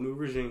a whole new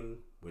regime,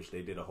 which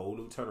they did a whole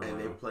new turnaround. And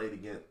they played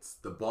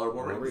against the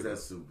Baltimore Ravens that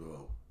Super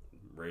Bowl.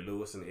 Ray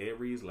Lewis and Ed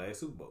Reed's last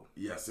Super Bowl.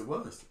 Yes, it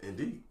was.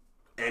 Indeed.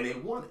 And they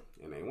won it.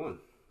 And they won.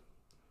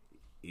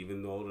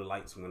 Even though the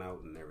lights went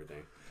out and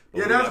everything.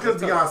 But that's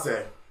because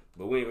Beyonce.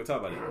 But we ain't going to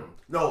talk about it.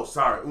 No,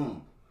 sorry.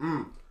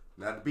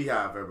 Not the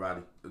Beehive,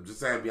 everybody. I'm just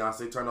saying,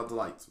 Beyonce, turn off the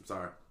lights. I'm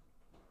sorry.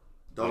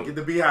 Don't get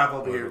the Beehive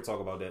over here. We'll talk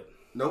about that.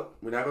 Nope,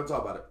 we're not going to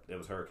talk about it. That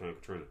was Hurricane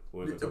Katrina.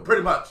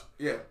 Pretty much.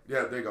 Yeah,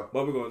 there you go.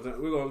 But we're going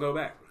to go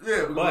back.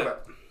 Yeah, we're going back.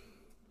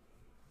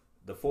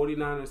 The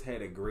 49ers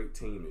had a great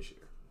team this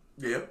year.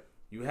 Yeah.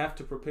 You have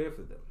to prepare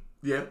for them.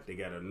 Yeah. They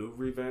got a new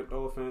revamped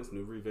offense,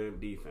 new revamped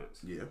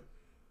defense. Yeah.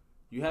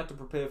 You have to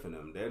prepare for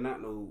them. They're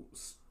not no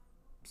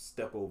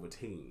step over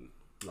team.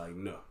 Like,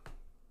 no.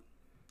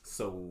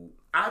 So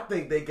I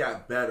think they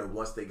got better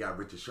once they got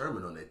Richard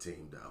Sherman on their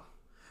team, though.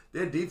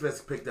 Their defense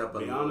picked up a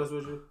little. Be honest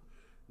with you,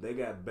 they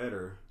got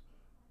better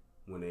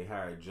when they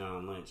hired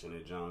John Lynch and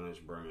then John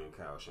Lynch brought in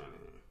Kyle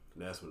Shanahan.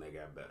 That's when they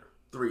got better.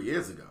 3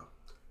 years ago.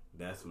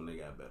 That's when they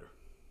got better.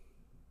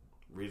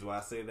 Reason why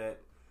I say that,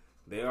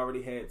 they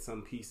already had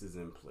some pieces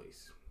in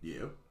place.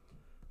 Yeah.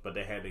 But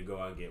they had to go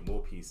out and get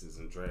more pieces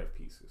and draft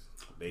pieces.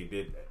 They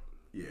did that.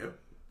 Yeah.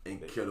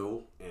 And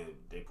Kittle. And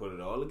they put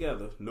it all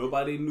together.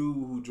 Nobody knew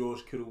who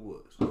George Kittle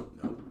was.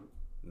 No.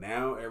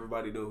 Now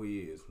everybody know who he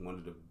is. One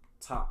of the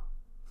top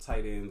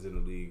tight ends in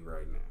the league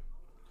right now.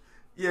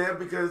 Yeah,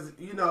 because,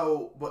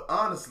 but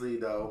honestly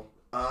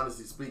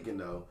speaking,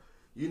 though,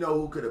 you know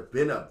who could have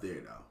been up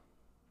there, though.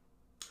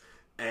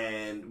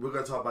 And we're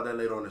going to talk about that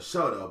later on the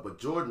show, though. But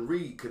Jordan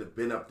Reed could have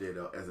been up there,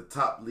 though, as a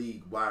top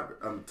league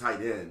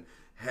tight end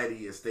had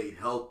he stayed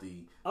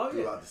healthy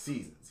throughout the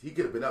seasons. He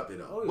could have been up there,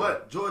 though.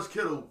 But George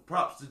Kittle,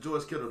 props to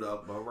George Kittle,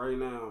 though. But right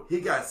now, he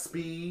got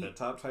speed. The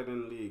top tight end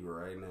in the league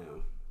right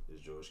now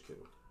is George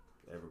Kittle.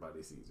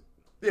 Everybody sees it.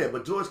 Yeah,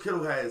 but George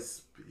Kittle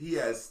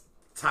he's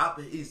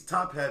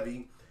top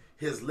heavy.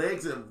 His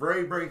legs are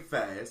very, very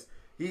fast.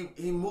 He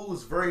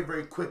moves very,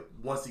 very quick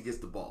once he gets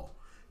the ball.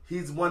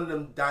 He's one of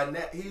them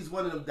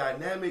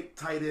dynamic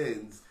tight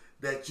ends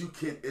that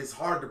it's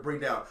hard to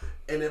bring down.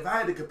 And if I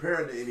had to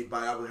compare him to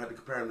anybody, I would have to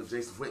compare him to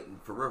Jason Witten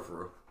for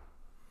real.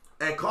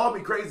 And call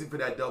me crazy for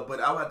that, though, but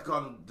I would have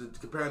to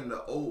compare him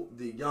to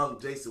the young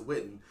Jason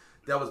Witten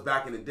that was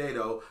back in the day,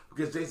 though,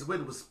 because Jason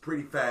Witten was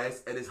pretty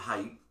fast at his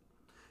height.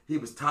 He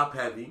was top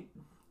heavy,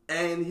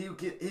 and he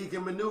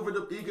can maneuver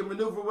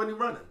when he's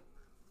running.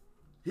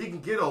 He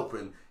can get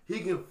open. He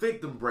can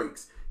fake them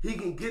breaks. He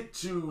can get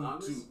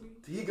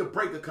he can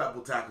break a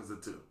couple tackles or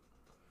two.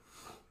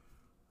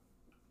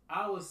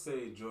 I would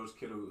say George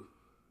Kittle.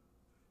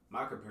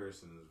 My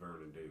comparison is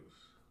Vernon Davis.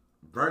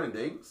 Vernon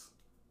Davis?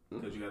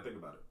 Because you got to think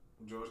about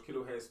it. George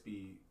Kittle had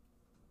speed.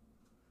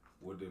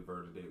 What did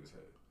Vernon Davis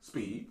have?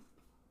 Speed.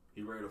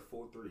 He ran a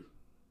 4.3.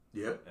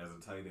 Yeah. As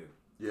a tight end.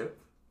 Yeah.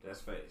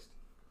 That's fast.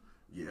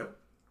 Yeah.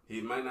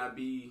 He might not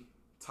be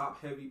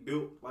top heavy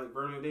built like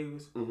Vernon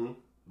Davis,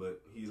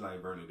 but he's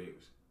like Vernon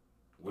Davis,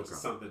 which is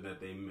something that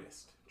they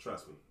missed.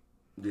 Trust me.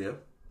 Yeah.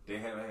 They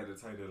haven't had a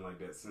tight end like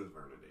that since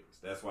Vernon Davis.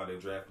 That's why they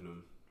drafted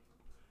him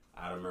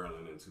out of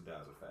Maryland in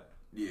 2005.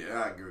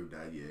 Yeah, I agree with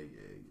that. Yeah.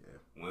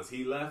 Once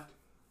he left,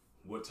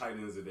 what tight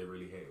ends did they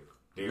really have?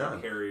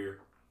 Derek Carrier.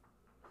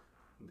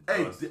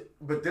 Hey,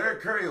 but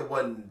Derek Carrier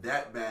wasn't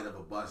that bad of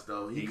a bust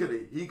though. He had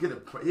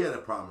a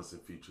promising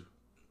future.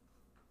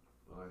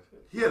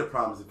 He had a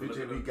promising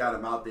future if he got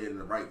him out there in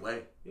the right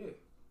way. Yeah,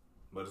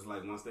 but it's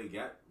like once they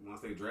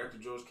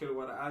drafted George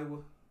Kittle out of Iowa,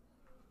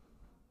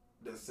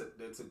 they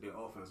took their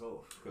offense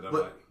off.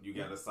 Because you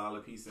got a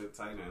solid piece at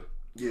tight end.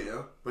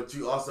 Yeah, but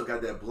you also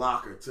got that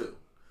blocker too.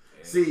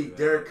 See,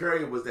 Derek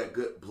Carrier was that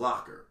good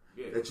blocker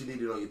that you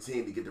needed on your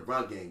team to get the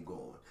run game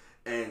going.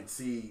 And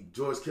see,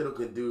 George Kittle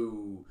can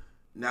do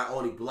not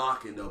only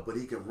blocking though, but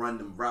he can run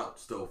them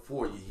routes though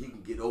for you. He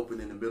can get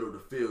open in the middle of the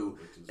field,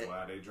 which is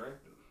why they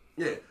drafted him.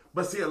 Yeah,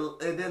 but see,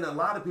 and then a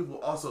lot of people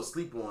also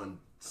sleep on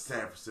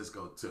San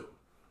Francisco too.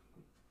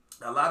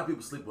 A lot of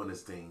people sleep on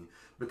this team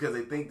because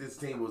they think this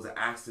team was an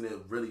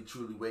accident, really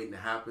truly waiting to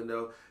happen.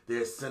 Though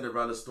their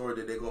Cinderella story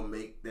that they're gonna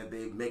make, that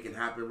they making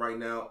happen right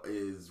now,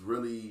 is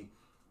really,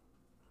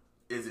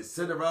 is it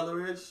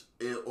Cinderella-ish,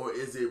 or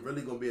is it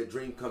really gonna be a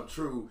dream come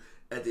true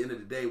at the end of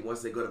the day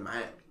once they go to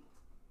Miami?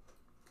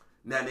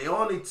 Now they're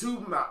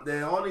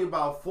only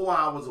about 4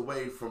 hours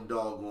away from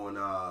doggone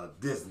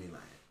Disneyland.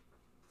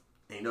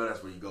 And you know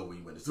that's where you go when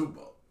you win the Super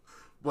Bowl.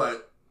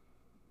 But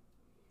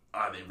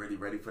are they really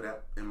ready for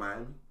that in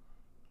Miami?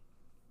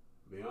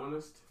 Be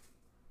honest,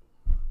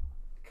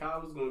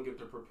 Kyle is going to get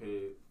them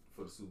prepared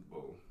for the Super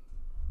Bowl.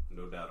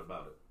 No doubt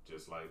about it.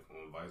 Just like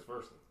on vice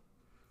versa.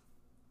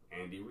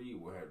 Andy Reid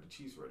will have the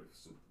Chiefs ready for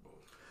Super Bowl.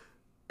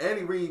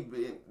 Andy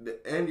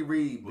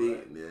Reid,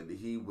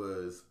 he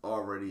was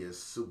already a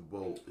Super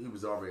Bowl. He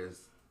was already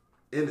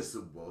in the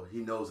Super Bowl. He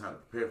knows how to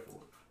prepare for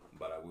it.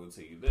 But I will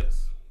tell you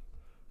this.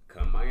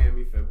 Come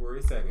Miami,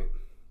 February 2nd.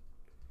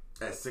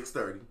 At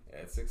 6:30.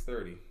 At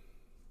 6:30,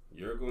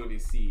 you're going to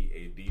see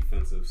a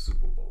defensive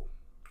Super Bowl.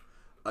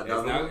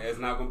 It's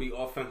not going to be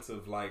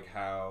offensive like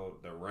how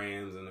the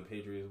Rams and the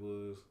Patriots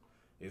was.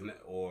 It's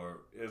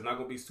not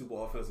going to be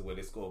super offensive where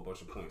they score a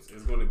bunch of points.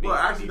 It's going to be. Well,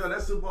 actually, no,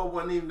 that Super Bowl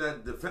wasn't even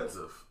that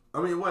defensive.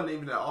 I mean, it wasn't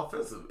even that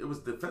offensive. It was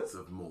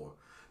defensive more.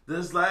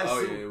 This last.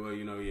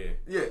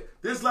 Yeah.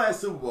 This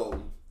last Super Bowl,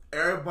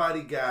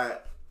 everybody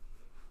got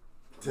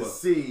to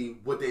see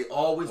what they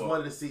always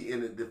wanted to see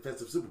in a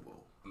defensive Super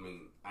Bowl. I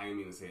mean, I didn't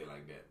mean to say it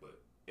like that, but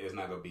it's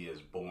not going to be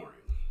as boring.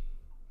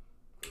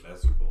 That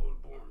Super Bowl was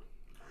boring.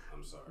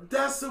 I'm sorry.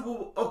 That Super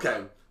Bowl,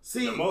 okay.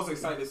 See, the most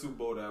exciting Super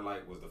Bowl that I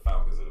liked was the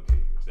Falcons and the Patriots.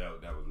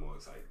 That was more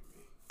exciting to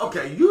me.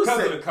 Okay, you said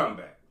because of the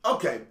comeback.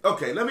 Okay.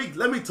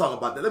 Let me talk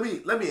about that.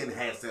 Let me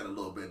enhance that a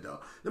little bit though.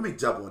 Let me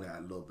jump on that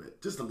a little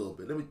bit, just a little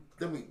bit. Let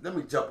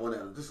me jump on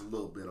that just a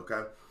little bit.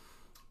 Okay.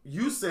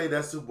 You say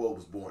that Super Bowl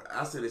was boring.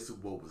 I say that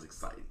Super Bowl was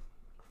exciting.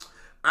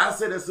 I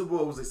say that Super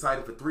Bowl was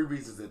exciting for 3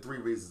 reasons and 3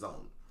 reasons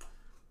only.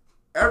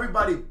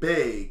 Everybody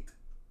begged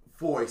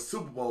for a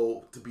Super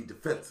Bowl to be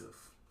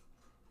defensive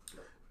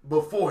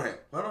beforehand.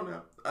 Hold on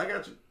now. I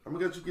got you. I'm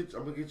gonna get you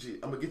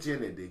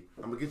in there, D.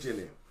 I'm gonna get you in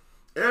there.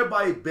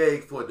 Everybody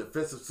begged for a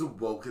defensive Super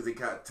Bowl because they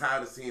got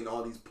tired of seeing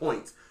all these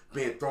points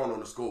being thrown on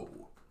the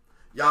scoreboard.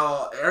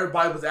 Y'all,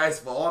 everybody was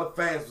asking for, all the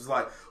fans was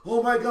like,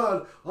 oh my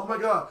God,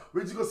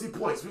 we're just gonna see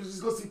points. We're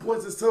just gonna see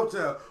points in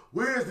touchdown.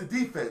 Where's the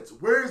defense?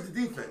 Where's the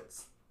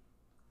defense?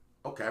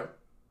 Okay,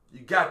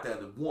 you got that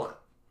at 1.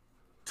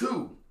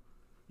 2,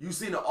 you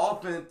seen the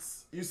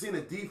offense, you seen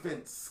the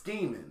defense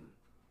scheming.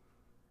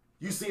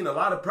 You seen a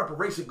lot of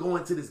preparation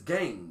going into this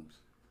game.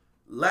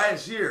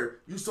 Last year,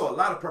 you saw a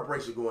lot of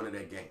preparation going in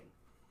that game.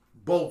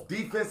 Both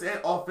defense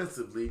and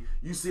offensively,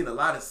 you seen a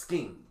lot of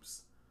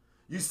schemes.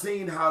 You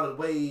seen how the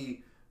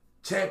way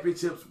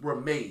championships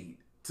were made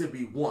to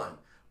be won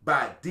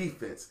by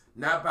defense,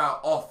 not by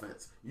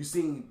offense. You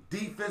seen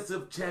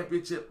defensive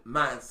championship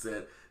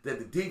mindset that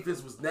the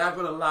defense was not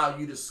going to allow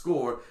you to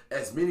score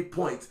as many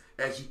points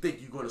as you think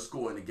you're going to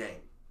score in the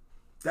game.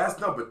 That's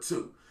number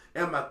 2.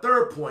 And my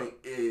third point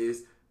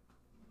is,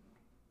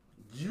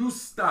 you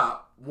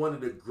stop one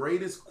of the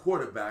greatest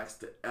quarterbacks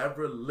to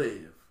ever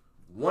live.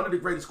 One of the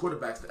greatest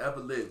quarterbacks to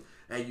ever live.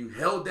 And you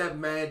held that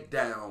man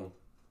down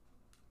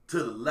to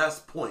the less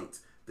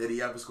points that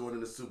he ever scored in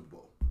the Super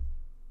Bowl.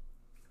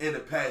 In the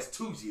past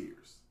 2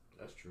 years.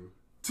 That's true.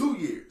 2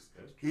 years.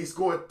 He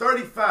scored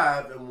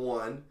 35 in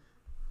one.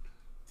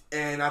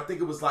 And I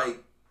think it was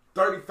like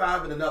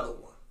 35 in another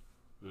one.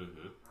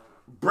 Mm-hmm.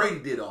 Brady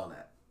did all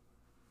that.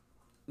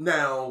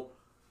 Now,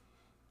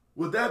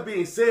 with that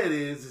being said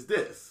is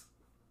this.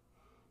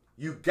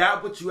 You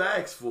got what you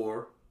asked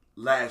for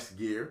last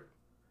year.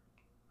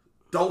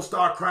 Don't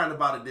start crying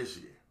about it this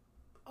year.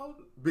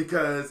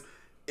 Because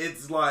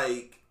it's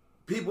like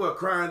people are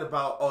crying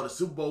about, the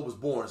Super Bowl was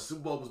boring.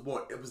 Super Bowl was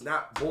boring. It was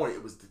not boring.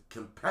 It was the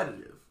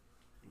competitive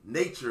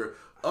nature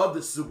of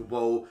the Super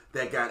Bowl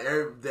that got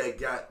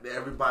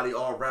everybody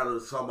all around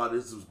talking about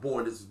this was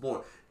boring. This was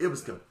boring. It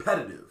was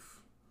competitive,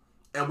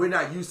 and we're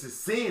not used to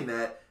seeing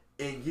that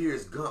in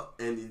years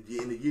in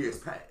the years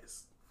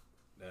past.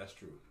 That's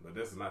true, but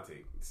this is my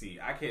take. See,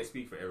 I can't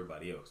speak for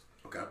everybody else.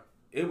 Okay.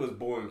 It was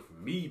boring for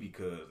me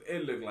because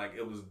it looked like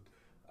it was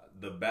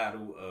the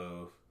battle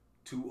of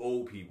 2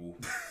 old people.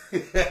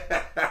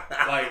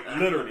 Like,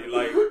 literally.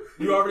 Like,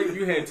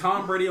 you had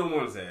Tom Brady on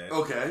one side.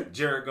 Okay.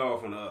 Jared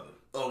Goff on the other.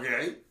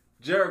 Okay.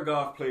 Jared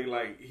Goff played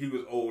like he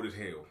was old as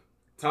hell.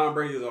 Tom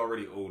Brady is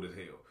already old as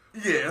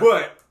hell. Yeah.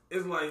 But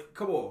it's like,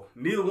 come on.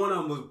 Neither one of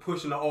them was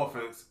pushing the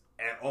offense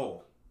at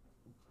all.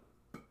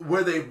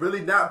 Were they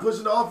really not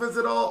pushing the offense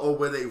at all, or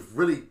were they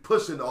really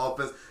pushing the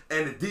offense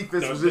and the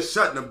defense was just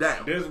shutting them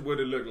down? This is what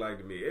it looked like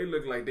to me. It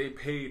looked like they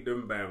paid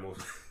them Bamos.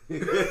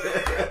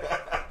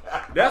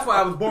 That's why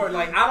I was bored.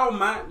 Like, I don't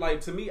mind.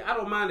 Like, to me, I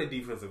don't mind the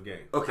defensive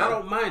game. Okay. I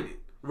don't mind it.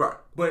 Right.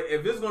 But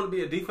if it's going to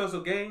be a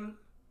defensive game,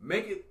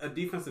 Make it a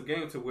defensive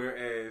game to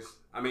whereas,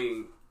 I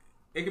mean,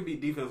 it could be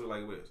defensive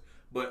like this,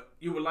 but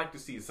you would like to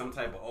see some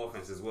type of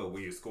offense as well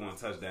where you're scoring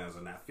touchdowns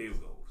and not field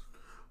goals.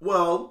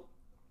 Well,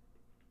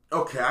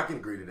 okay, I can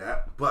agree to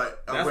that,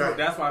 but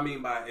that's what I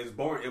mean by it's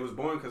boring. It was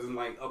boring because I'm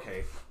like,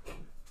 okay,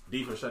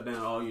 defense shut down.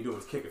 All you do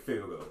is kick a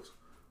field goals.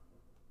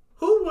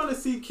 Who want to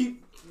see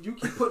keep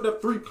putting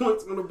up 3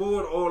 points on the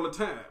board all the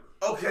time?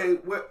 Okay,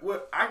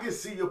 I can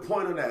see your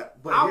point on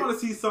that, but I want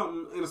to see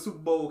something in the Super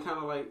Bowl, kind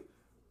of like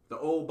the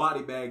old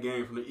body bag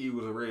game from the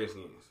Eagles and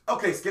Redskins.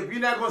 Okay, Skip,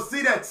 you're not going to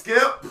see that,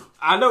 Skip.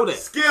 I know that.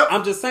 Skip.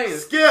 I'm just saying.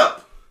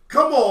 Skip.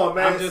 Come on,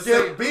 man. Skip,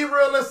 saying. Be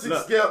realistic,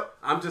 Look, Skip.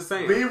 I'm just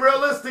saying. Be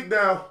realistic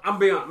now.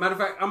 Matter of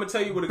fact, I'm going to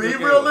tell you what a good game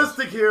Be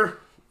realistic here.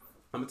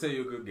 I'm going to tell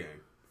you a good game.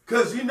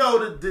 Because you know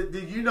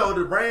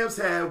the Rams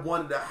had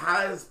one of the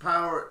highest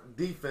powered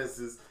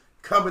defenses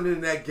coming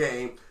in that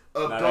game.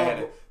 They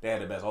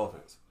had the best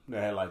offense. They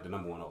had like the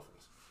number one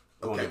offense.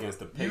 Going against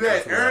the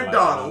Patriots. You had Aaron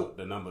Donald.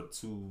 The number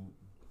 2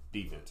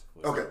 defense.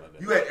 Okay.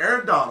 You had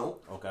Aaron Donald.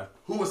 Okay.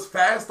 Who was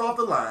fast off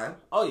the line.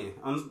 Oh, yeah.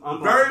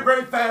 Very,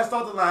 very fast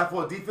off the line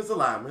for a defensive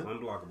lineman.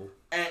 Unblockable.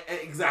 And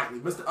exactly.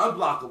 Mr.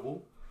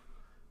 Unblockable.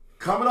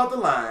 Coming off the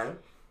line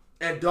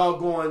and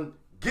doggone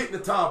getting to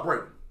Tom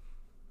Brady.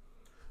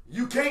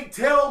 You can't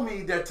tell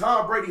me that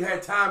Tom Brady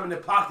had time in the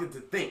pocket to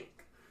think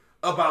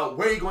about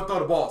where he's going to throw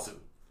the ball to.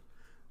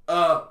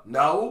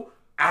 No.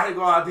 I had to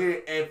go out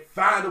there and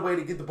find a way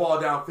to get the ball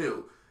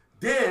downfield.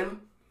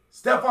 Then,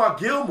 Stephon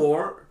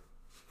Gilmore,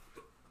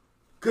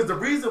 because the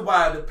reason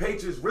why the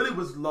Patriots really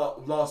was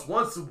lost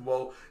one Super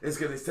Bowl is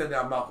because they set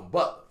down Malcolm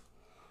Butler.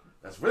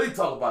 Let's really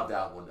talk about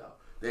that one, though.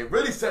 They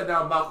really set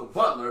down Malcolm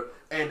Butler,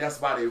 and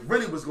that's why they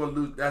really was going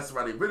to lose. That's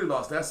why they really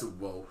lost that Super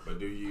Bowl. But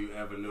do you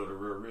ever know the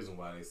real reason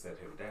why they set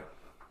him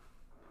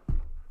down?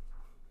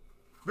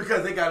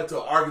 Because they got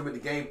into an argument the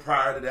game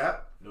prior to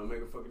that. Don't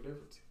make a fucking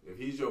difference. If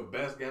he's your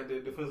best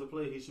goddamn defensive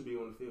player, he should be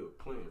on the field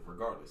playing,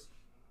 regardless.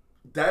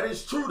 That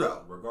is true,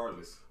 though.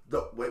 Regardless.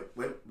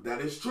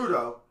 That is true,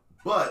 though.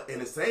 But in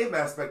the same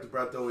aspect of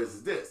breath, though,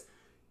 is this.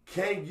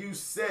 Can you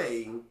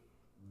say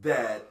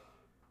that,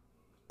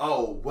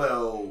 oh,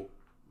 well,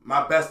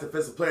 my best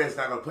defensive player is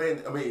not going to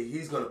play. I mean,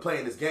 he's going to play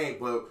in this game,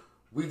 but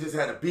we just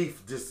had a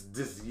beef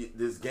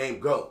this game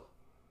go.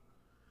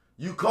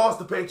 You cost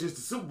the Patriots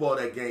the Super Bowl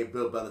that game,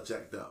 Bill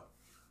Belichick, though.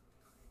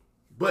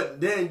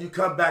 But then you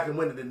come back and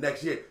win it the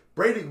next year.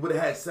 Brady would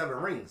have had 7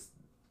 rings.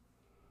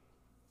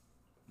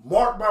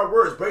 Mark my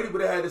words, Brady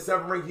would have had the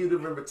 7th ring. He would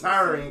have been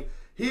retiring.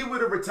 He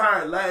would have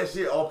retired last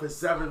year off his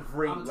 7th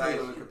ring last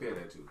year. Compare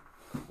that to.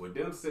 With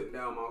them sitting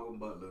down Malcolm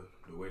Butler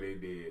the way they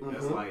did,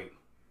 that's like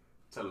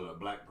telling a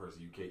black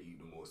person you can't eat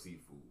no more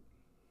seafood.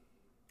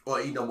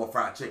 Or eat no more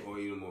fried chicken. Or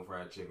eat no more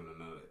fried chicken or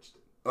none of that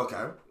shit.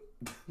 Okay.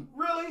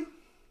 Really?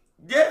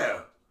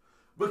 Yeah.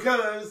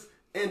 Because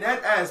in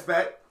that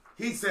aspect,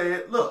 he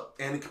said, look,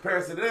 and in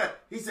comparison to that,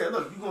 he said,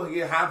 look, you're going to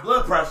get high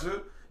blood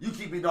pressure. You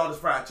keep eating all this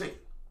fried chicken.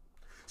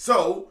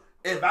 So,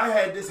 if I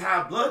had this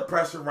high blood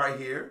pressure right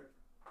here,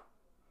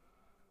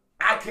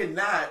 I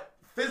cannot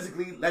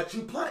physically let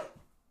you play.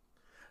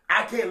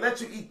 I can't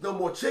let you eat no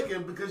more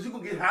chicken because you're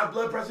going to get high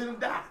blood pressure and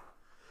die.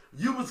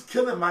 You was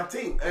killing my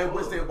team, and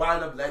which they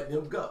wind up letting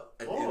him go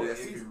at the end of that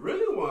season. If you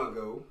really want to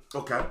go,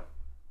 okay,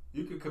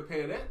 you could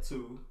compare that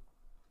to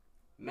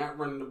not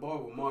running the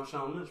ball with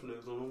Marshawn Lynch when they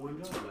was on the 1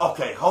 yard line.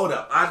 Okay, hold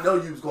up. I know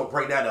you was going to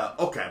bring that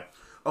up. Okay.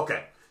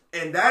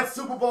 And that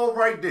Super Bowl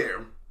right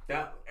there.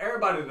 That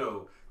everybody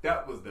know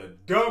that was the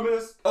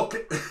dumbest.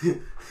 Okay.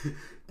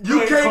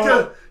 You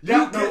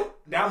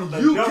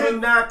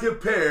cannot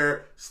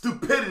compare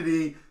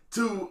stupidity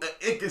to an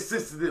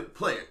inconsistent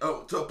player.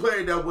 Oh, to a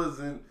player that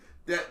wasn't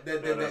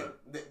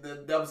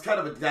that was kind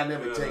of a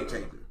dynamic change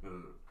changer.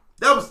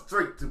 That was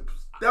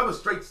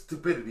straight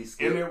stupidity.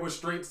 Skip. And it was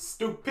straight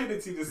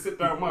stupidity to sit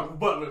down Michael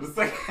Butler to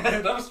say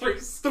that was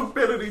straight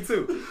stupidity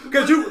too.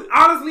 Because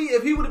honestly,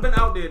 if he would have been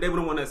out there, they would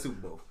have won that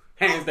Super Bowl.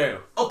 Hands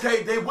down.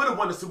 Okay, they would have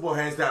won the Super Bowl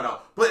hands down.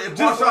 But if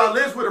Marshawn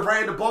Lynch would have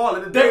ran the ball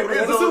in the they would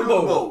have won the Super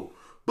Bowl.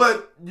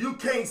 But you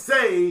can't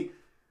say,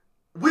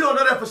 we don't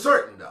know that for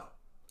certain though.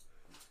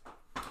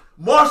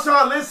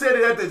 Marshawn Lynch said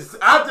it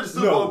after the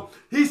Super Bowl.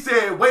 He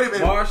said, wait a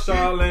minute.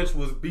 Marshawn Lynch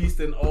was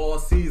beasting all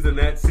season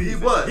that season.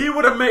 He was. He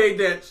would have made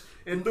that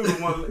and threw the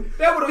one.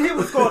 He would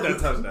have scored that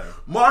touchdown.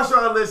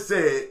 Marshawn Lynch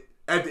said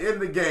at the end of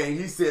the game,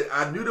 he said,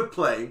 I knew the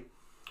play.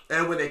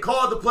 And when they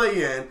called the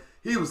play in,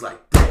 he was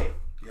like, damn,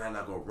 y'all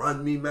not going to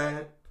run me,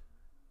 man?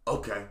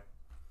 Okay.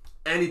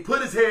 And he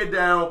put his head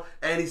down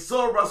and he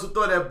saw Russell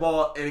throw that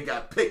ball and it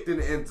got picked in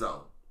the end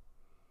zone.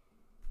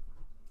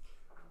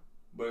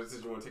 But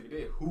since you want to take it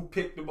there, who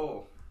picked the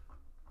ball?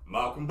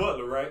 Malcolm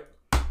Butler, right?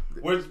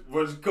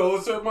 Which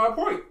goes to my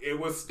point. It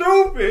was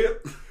stupid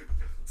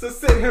to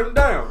sit him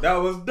down. That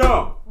was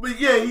dumb. But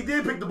yeah, he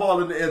did pick the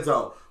ball in the end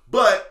zone.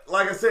 But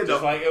like I said,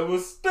 just like it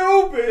was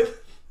stupid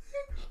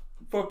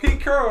for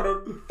Pete Carroll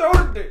to throw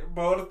the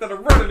ball instead of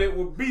running it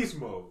with beast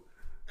mode.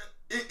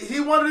 He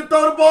wanted to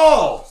throw the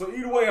ball. So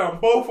either way, on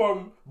both of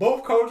them,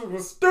 both coaches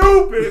were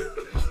stupid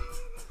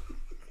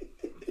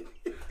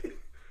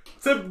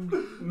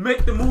to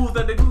make the moves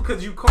that they do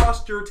because you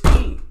cost your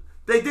team.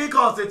 They did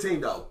cost their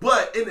team though,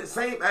 but in the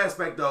same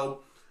aspect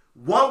though,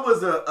 one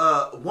was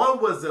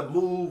a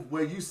move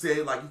where you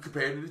said like you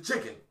compared it to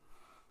chicken.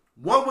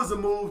 One was a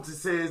move that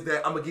says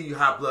that I'm gonna give you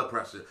high blood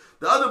pressure.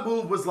 The other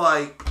move was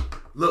like,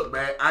 look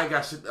man, I ain't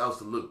got shit else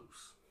to lose.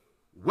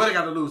 What I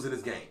got to lose in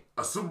this game?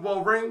 A Super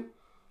Bowl ring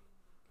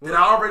that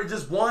I already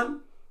just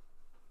won?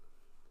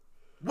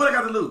 What I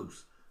got to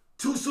lose?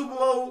 2 Super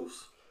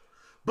Bowls?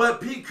 But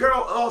Pete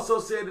Carroll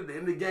also said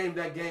in the game,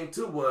 that game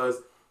too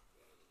was,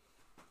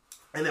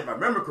 and if I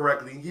remember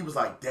correctly, he was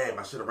like, damn,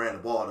 I should have ran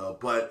the ball though.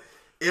 But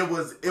it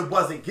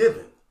wasn't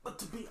given. But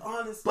to be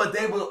honest, but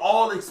they were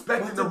all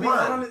expecting the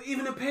run. Honest,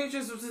 even the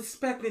Patriots was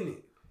expecting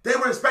it. They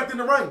were expecting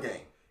the run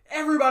game.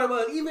 Everybody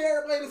was, even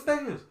everybody in the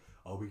stands.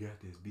 Oh, we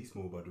got this. Beast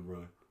Mode about to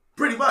run.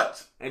 Pretty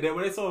much. And then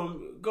when they saw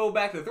him go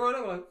back to throw, they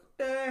were like,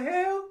 the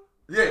hell?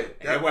 Yeah.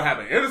 And then what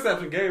happened?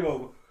 Interception, game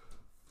over.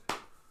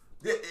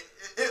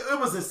 It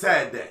was a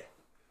sad day.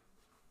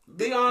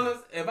 Be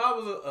honest, if I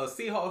was a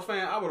Seahawks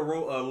fan, I would have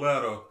wrote a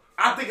letter.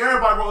 I think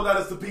everybody wrote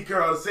letters to Pete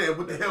Carroll and said,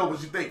 what the hell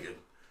was you thinking?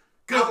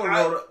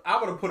 I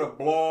would have put a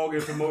blog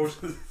and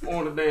promotion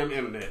on the damn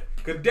internet.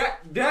 Because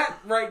that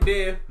right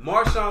there,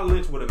 Marshawn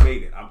Lynch would have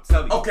made it. I'm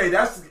telling you. Okay,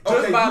 that's...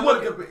 Okay,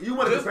 you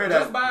want to compare that.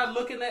 Just by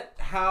looking at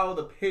how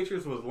the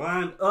Patriots was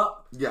lined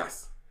up.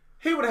 Yes.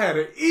 He would have had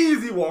an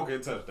easy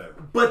walk-in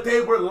touchdown. But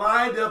they were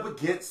lined up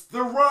against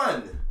the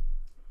run.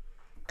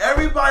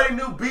 Everybody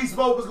knew Beast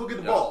Mode was going to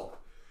get the ball.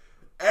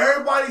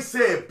 Everybody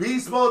said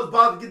Beast Mode is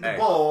about to get the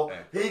ball.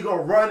 He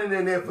gonna run it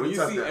in there for the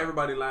touchdown. When you see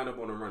everybody lined up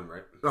on the run,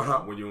 right? Uh-huh.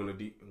 When you're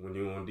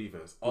on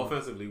defense,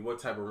 offensively, what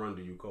type of run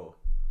do you call?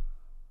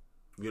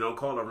 You don't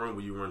call a run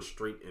where you run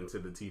straight into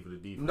the teeth of the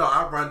defense. No,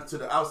 I run to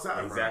the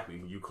outside. Exactly.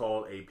 Run. You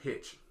call a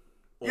pitch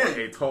or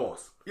a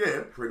toss.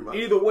 Yeah, pretty much.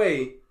 Either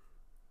way,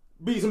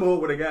 Beast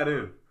Mode would have got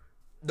in.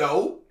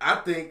 No, I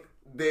think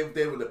they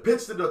would have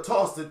pitched it or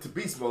tossed it to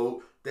Beast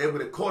Mode. They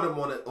would have caught him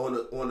on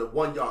the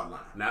 1 yard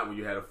line. Not when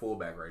you had a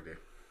fullback right there.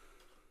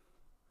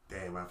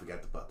 Damn, I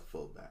forgot about the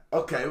fullback.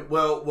 Okay,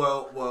 well.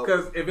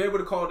 Because if they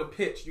would have called a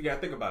pitch, you got to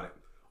think about it.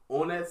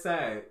 On that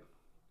side,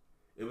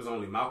 it was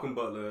only Malcolm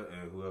Butler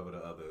and whoever the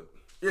other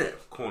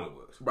corner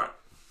was. Right.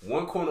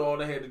 One corner, all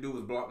they had to do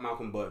was block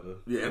Malcolm Butler.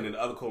 Yeah. And then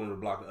the other corner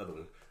would block the other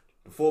one.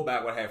 The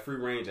fullback would have free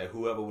range at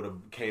whoever would have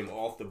came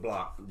off the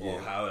block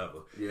or however.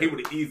 Yeah. He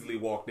would have easily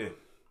walked in.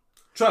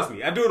 Trust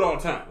me, I do it all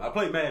the time. I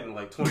play Madden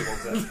like 24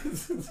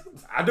 times.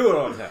 I do it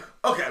all the time.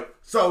 Okay,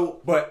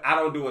 so... But I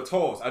don't do a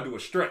toss. I do a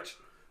stretch.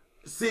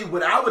 See,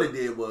 what I would have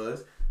did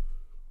was,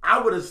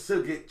 I would have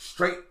took it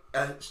straight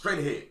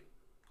ahead.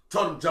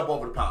 Told him to jump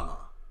over the power line.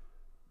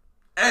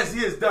 As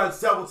he has done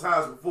several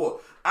times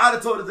before. I'd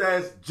have told his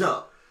ass,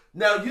 jump.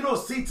 Now, you don't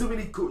see too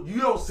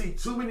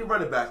many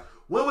running backs.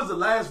 When was the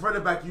last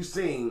running back you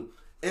seen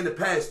in the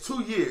past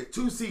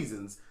 2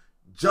 seasons,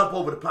 jump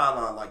over the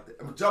power line like that?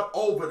 I mean, jump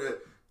over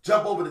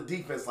the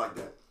defense like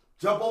that.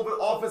 Jump over the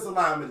offensive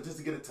lineman just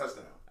to get a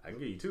touchdown. I can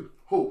get you 2.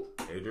 Who?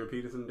 Adrian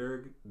Peterson,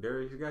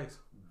 Darius Geis.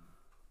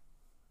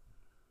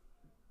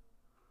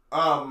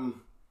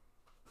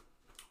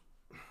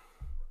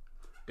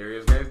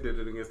 Darius Geis did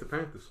it against the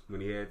Panthers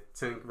when he had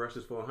 10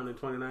 rushes for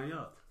 129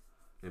 yards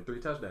and 3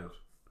 touchdowns.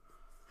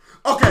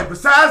 Okay,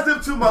 besides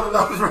them 2 mother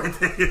lovers right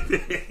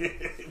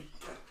there.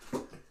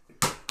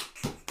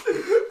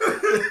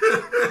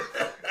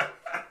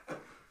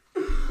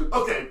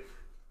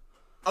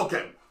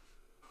 Okay.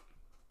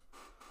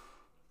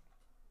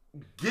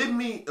 Give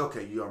me...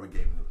 Okay, you already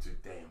gave me them 2.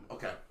 Damn.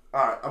 Okay.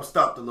 All right, I'm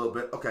stumped a little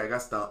bit. Okay, I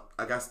got stumped.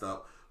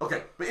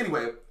 Okay, but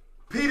anyway,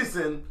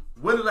 Peterson,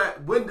 when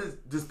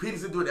does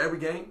Peterson do it every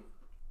game?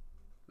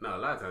 No, a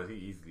lot of times he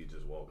easily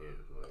just walk in.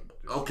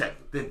 Okay.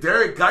 Did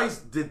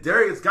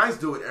Darius Geis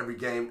do it every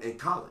game in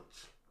college?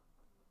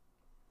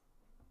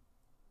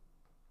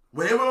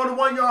 When they were on the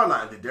 1 yard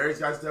line, did Darius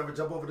Geis ever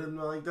jump over them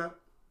like that?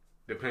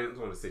 Depends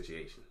on the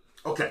situation.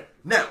 Okay.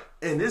 Now,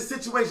 in this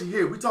situation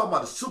here, we talking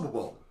about the Super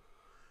Bowl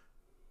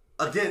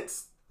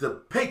against the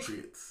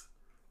Patriots.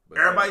 But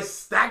everybody's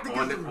stacked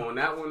against them. On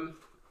that one,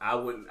 I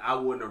wouldn't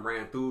have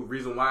ran through.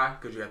 Reason why?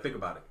 Because you got to think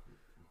about it.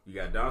 You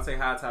got Dante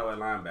Hightower at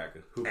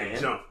linebacker who can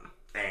jump.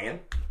 And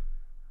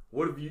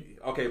what if you?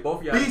 Okay, both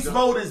of y'all. Beast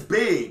Mode is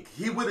big.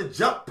 He would have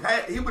jumped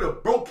past. He would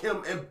have broke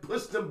him and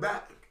pushed him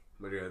back.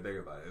 But you got to think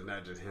about it. It's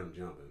not just him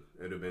jumping.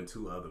 It'd have been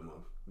 2 other men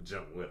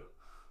jumping with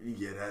him.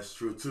 Yeah, that's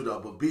true too, though.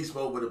 But Beast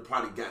Mode would have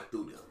probably got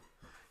through them.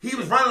 He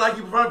was running like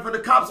he was running for the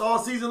cops all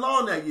season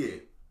long that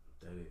year.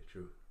 That is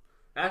true.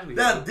 Actually,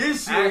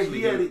 this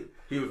year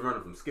he was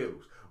running from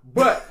Skittles.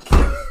 But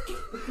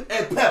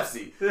and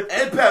Pepsi.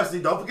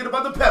 Don't forget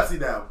about the Pepsi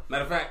now.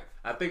 Matter of fact,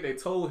 I think they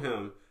told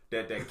him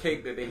that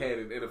cake that they had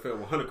in the NFL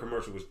 100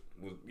 commercial was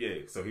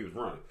so he was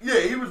running. Yeah,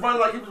 he was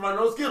running like he was running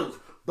on Skittles.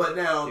 But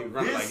now he was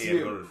running like he had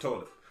to go to the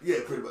toilet. Yeah,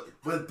 pretty much.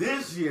 But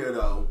this year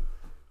though,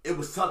 it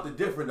was something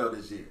different though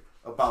this year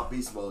about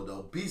Beast Mode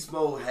though. Beast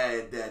Mode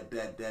had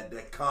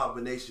that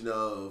combination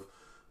of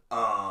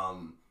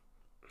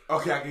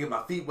okay, I can get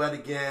my feet wet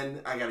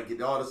again. I got to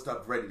get all this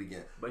stuff ready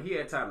again. But he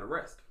had time to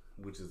rest,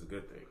 which is a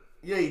good thing.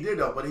 Yeah, he did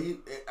though, but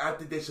I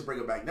think they should bring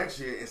him back next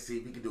year and see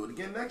if he can do it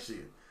again next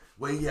year,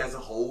 where he has a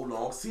whole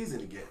long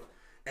season again.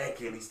 And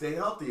can he stay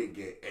healthy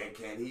again? And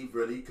can he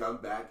really come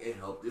back and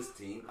help this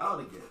team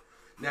out again?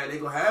 Now they're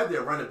gonna have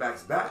their running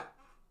backs back.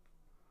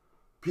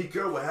 Pete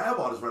Carroll will have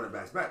all his running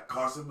backs back.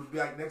 Carson will be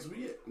back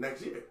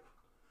next year.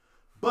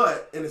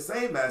 But in the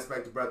same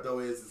aspect of Brett though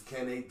is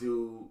can they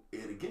do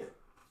it again?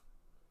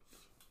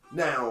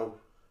 Now,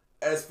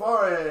 as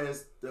far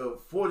as the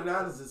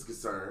 49ers is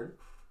concerned,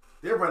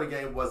 their running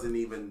game wasn't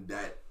even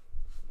that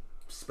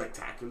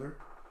spectacular.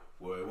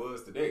 Well, it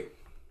was today.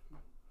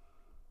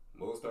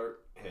 Mostert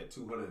had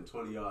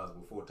 220 yards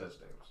with 4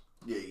 touchdowns.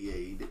 Yeah,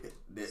 he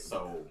did.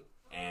 So,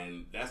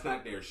 and that's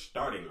not their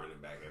starting running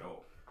back at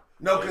all.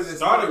 No, because his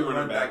starting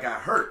running back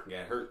got hurt.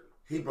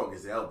 He broke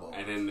his elbow.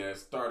 And then their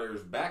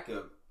starter's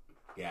backup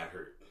got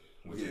hurt,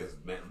 which is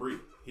Matt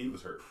Breida. He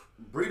was hurt.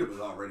 Breida was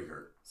already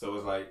hurt. So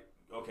it's like,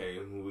 okay,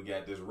 we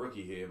got this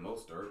rookie here,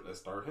 Mostert. Let's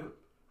start him.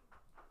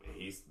 And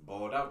he's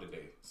balled out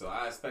today. So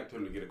I expect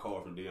him to get a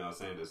call from Deion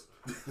Sanders.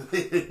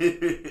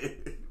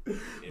 If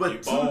you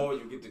ball,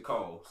 you get the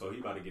call. So he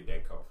about to get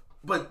that call.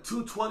 But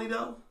 220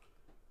 though?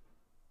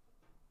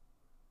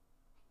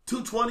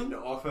 220?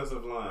 The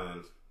offensive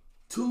line.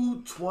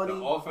 220?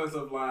 The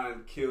offensive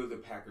line killed the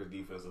Packers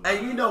defensive line.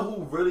 And you know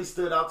who really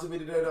stood out to me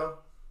today though?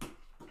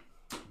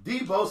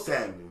 Deebo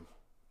Samuel.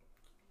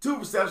 2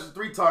 receptions,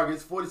 3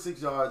 targets,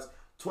 46 yards,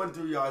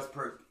 23 yards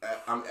per.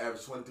 I'm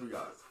average 23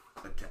 yards.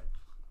 Okay.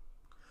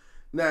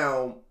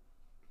 Now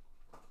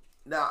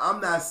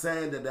I'm not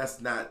saying that's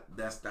not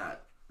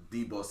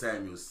Deebo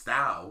Samuel's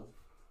style,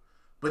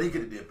 but he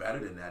could have did better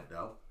than that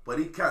though. But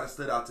he kind of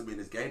stood out to me in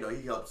this game though.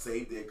 He helped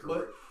save their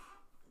career.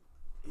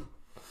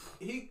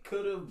 He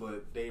could have,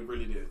 but they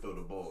really didn't throw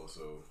the ball,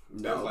 so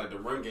that's like the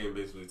run game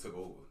basically took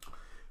over.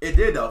 It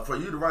did though. For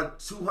you to run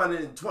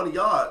 220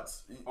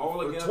 yards, all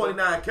together,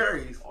 29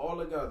 carries, all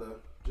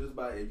together, just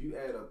by if you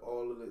add up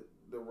all of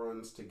the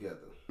runs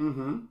together,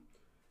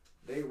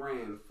 they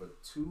ran for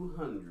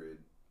 200.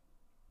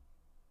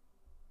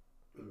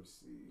 Let me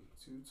see,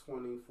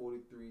 220,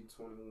 43,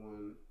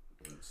 21,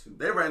 and 2.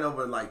 They ran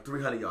over like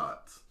 300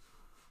 yards.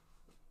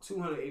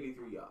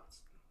 283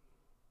 yards.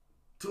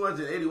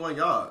 281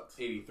 yards.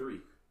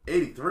 83.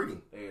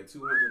 83. They had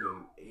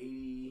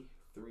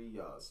 283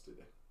 yards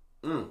today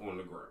on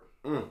the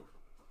ground.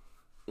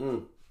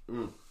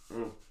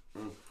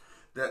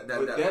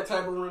 That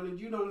type of running,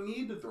 you don't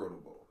need to throw the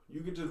ball.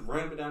 You could just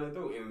ram it down the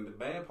throat. And the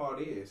bad part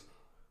is,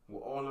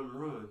 with all them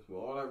runs, with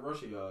all that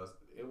rushing yards,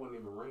 it wasn't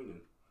even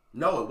raining.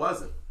 No, it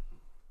wasn't.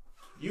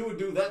 You would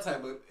do that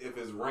type of if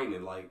it's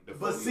raining, like the.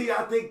 But see,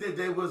 I think that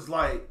they was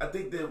like, I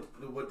think that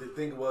what the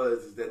thing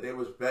was is that they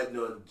was betting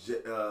on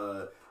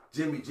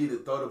Jimmy G to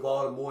throw the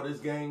ball more this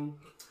game,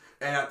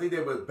 and I think they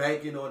were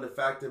banking on the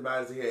fact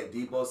that he had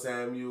Deebo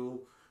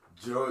Samuel,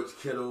 George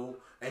Kittle,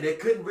 and they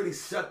couldn't really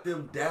shut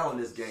them down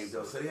this game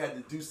though, so they had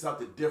to do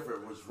something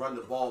different, which run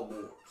the ball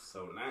more.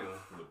 So now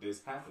with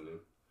this happening,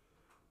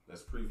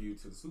 let's preview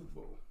to the Super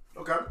Bowl.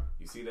 Okay.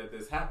 You see that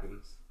this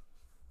happens.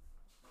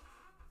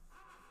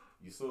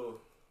 You saw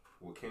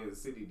what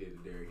Kansas City did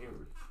to Derrick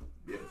Henry.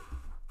 Yeah.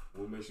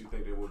 What makes you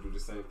think they will do the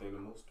same thing to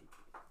Mostert?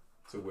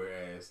 To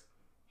whereas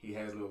he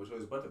has no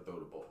choice but to throw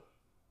the ball.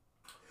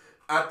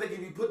 I think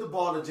if you put the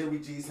ball in Jimmy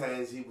G's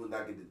hands, he would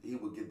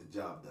get the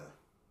job done.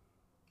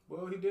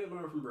 Well, he did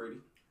learn from Brady.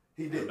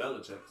 He did. And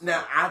Belichick. So.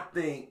 Now I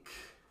think.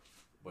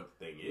 But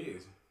the thing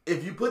is,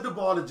 if you put the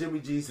ball in Jimmy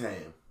G's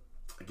hand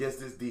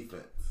against this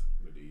defense,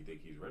 but do you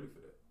think he's ready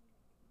for that?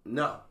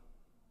 No.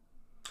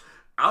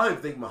 I don't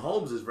even think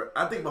Mahomes is ready.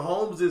 I think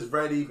Mahomes is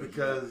ready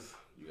because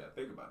you got to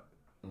think about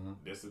it.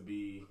 This would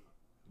be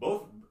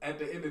both. At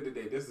the end of the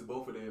day, this is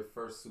both of their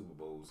first Super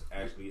Bowls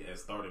actually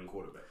as starting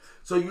quarterbacks.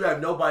 So you have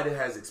nobody that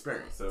has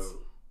experience. So,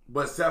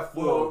 but except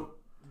for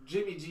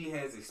Jimmy G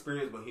has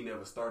experience, but he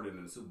never started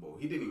in the Super Bowl.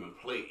 He didn't even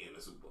play in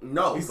the Super Bowl.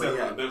 No, he sat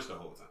on the bench the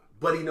whole time.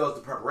 But he knows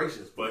the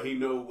preparations. But he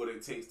knows what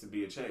it takes to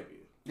be a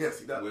champion. Yes,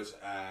 he does. Which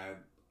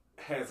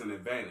has an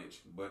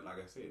advantage. But like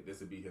I said, this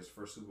would be his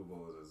first Super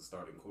Bowl as a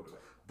starting quarterback.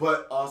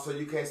 But also,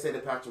 you can't say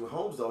that Patrick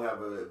Mahomes don't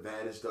have an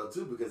advantage though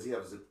too, because he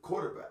has a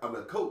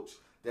coach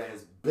that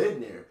has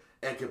been there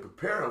and can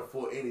prepare him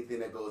for anything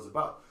that goes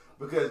about.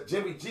 Because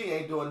Jimmy G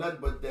ain't doing nothing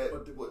but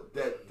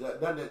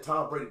nothing that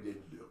Tom Brady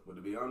didn't do. But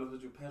to be honest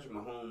with you, Patrick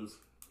Mahomes'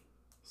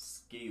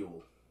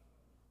 skill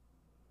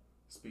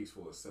speaks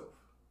for itself.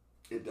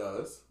 It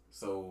does.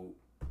 So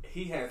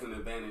he has an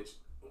advantage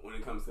when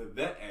it comes to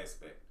that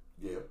aspect.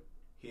 Yeah.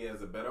 He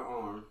has a better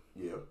arm.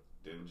 Yeah.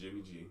 Than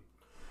Jimmy G,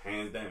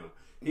 hands down.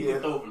 He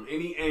can throw from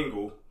any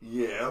angle.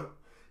 Yeah.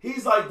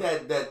 He's like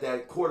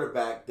that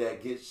quarterback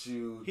that gets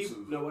you.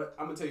 You know what?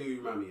 I'm gonna tell you who he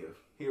remind me of.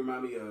 He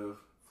remind me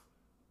of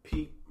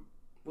Pete.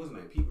 What's his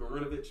name? Pete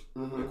Marinovich,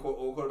 the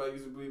old quarterback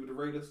used to be with the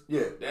Raiders.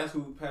 Yeah, that's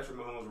who Patrick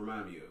Mahomes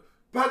remind me of.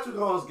 Patrick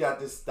Mahomes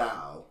got this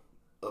style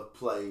of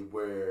play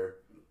where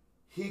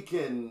he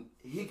can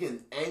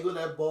angle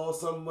that ball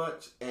so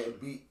much and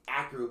be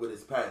accurate with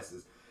his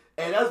passes,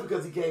 and that's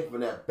because he came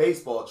from that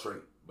baseball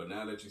trait. But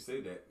now that you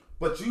say that,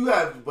 But you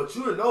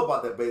didn't know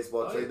about that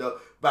baseball trade though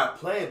by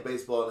playing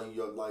baseball in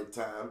your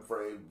lifetime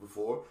frame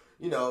before.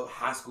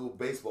 High school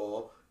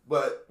baseball.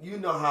 But you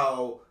know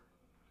how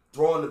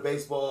throwing the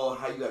baseball,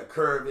 how you got to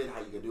curve it, how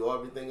you can do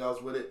everything else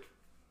with it.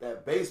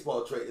 That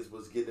baseball trade is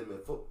what's getting them in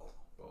football.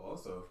 But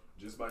also,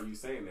 just by you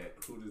saying that,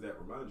 who does that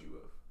remind you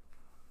of?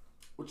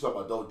 What you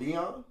talking about,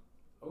 Deion?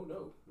 Oh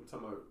no, we're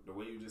talking about the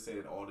way you just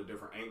said all the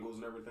different angles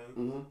and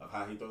everything of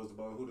how he throws the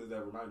ball. Who does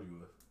that remind you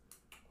of?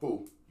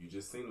 Who? You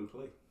just seen him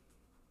play.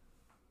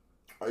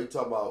 Are you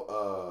talking about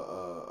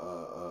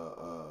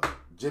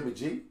Jimmy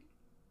G?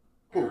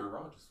 Who? Aaron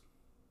Rodgers.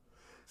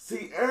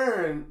 See,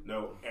 Aaron.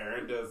 No,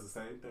 Aaron does the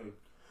same thing.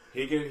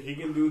 He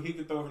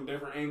can throw from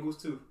different angles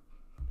too.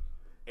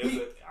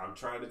 I'm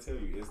trying to tell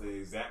you, it's the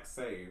exact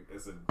same.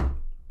 It's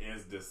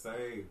the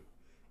same.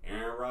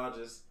 Aaron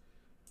Rodgers,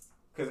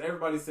 because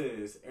everybody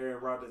says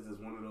Aaron Rodgers is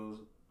one of those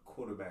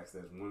quarterbacks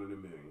that's one in a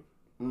million.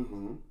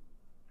 Mm-hmm.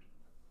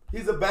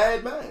 He's a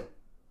bad man.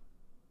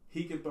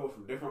 He can throw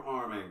from different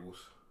arm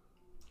angles.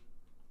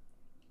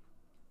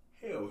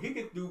 Hell, he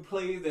could do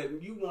plays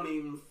that you won't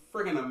even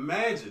freaking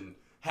imagine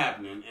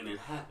happening, and it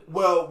happened.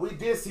 Well, we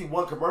did see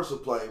one commercial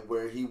play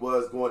where he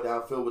was going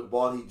downfield with the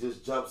ball. He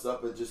just jumps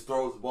up and just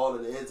throws the ball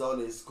in the end zone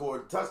and he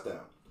scored a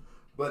touchdown.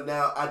 But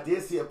now, I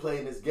did see a play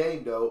in this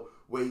game, though,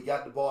 where he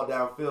got the ball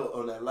downfield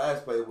on that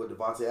last play where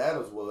Davante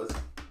Adams was.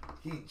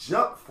 He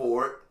jumped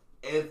for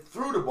it and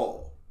threw the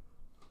ball.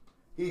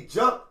 He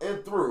jumped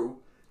and threw,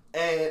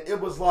 and it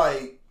was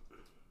like,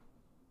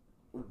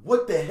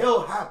 what the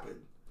hell happened?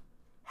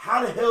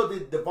 How the hell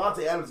did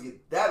Davante Adams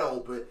get that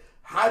open?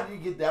 How did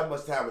he get that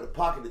much time in the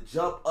pocket to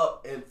jump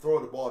up and throw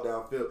the ball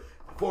downfield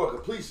for a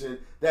completion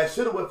that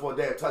should have went for a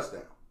damn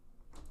touchdown?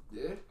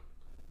 Yeah.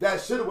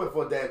 That should have went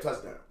for a damn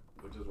touchdown.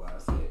 Which is why I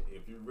said,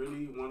 if you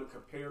really want to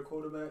compare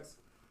quarterbacks,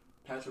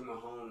 Patrick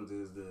Mahomes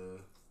is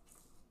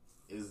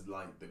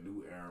like the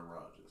new Aaron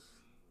Rodgers.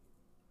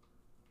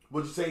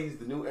 Would you say he's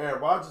the new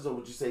Aaron Rodgers, or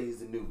would you say he's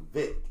the new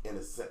Vic in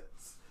a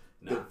sense?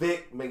 Nah. The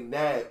Vic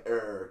McNabb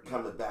era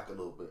coming back a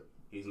little bit.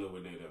 He's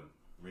nowhere near them.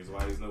 Reason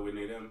why he's nowhere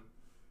near them,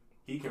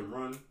 he can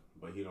run,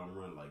 but he don't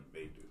run like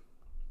they do.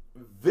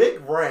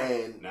 Vic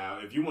ran. Now,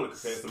 if you want to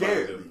compare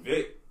somebody to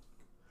Vic,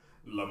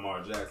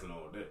 Lamar Jackson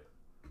all day.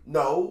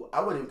 No,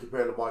 I wouldn't even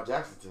compare Lamar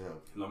Jackson to him.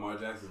 Lamar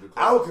Jackson.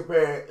 I would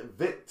compare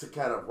Vic to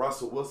kind of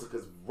Russell Wilson,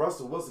 because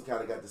Russell Wilson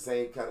kind of got the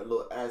same kind of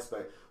little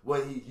aspect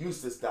when he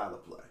used his style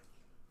of play.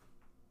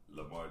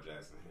 Lamar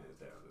Jackson, hands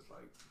down,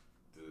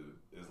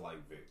 is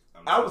like Vic.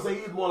 I would say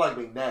he's more like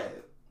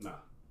McNabb. Nah.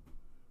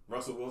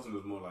 Russell Wilson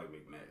is more like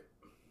McNabb.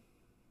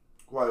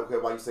 Why? Okay,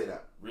 why you say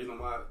that? Reason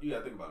why, you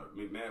gotta think about it.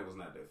 McNabb was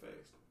not that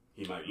fast.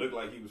 He might look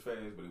like he was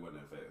fast, but he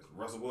wasn't that fast.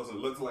 Russell Wilson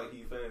looks like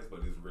he's fast,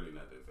 but he's really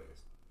not that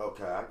fast.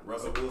 Okay.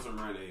 Russell Wilson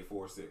ran a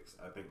 4.6.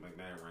 I think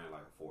McNabb ran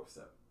like a 4.7.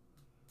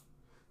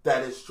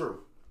 That is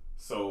true.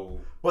 So,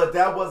 but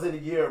that wasn't a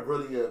year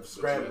really of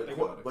scrambling.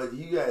 But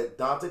you had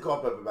Dante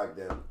Culpepper back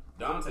then.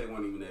 Dante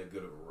wasn't even that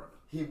good of a runner.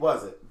 He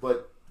wasn't,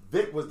 but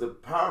Vic was the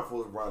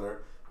powerful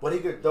runner. But he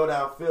could throw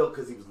downfield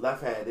because he was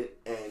left-handed,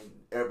 and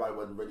everybody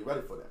wasn't really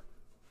ready for that.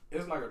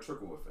 It's like a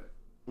trickle effect.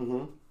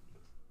 Mm-hmm.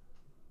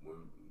 When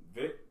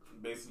Vic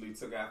basically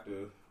took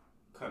after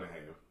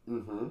Cunningham,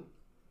 mm-hmm.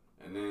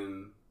 and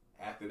then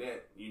after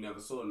that, you never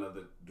saw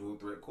another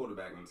dual-threat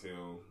quarterback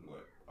until,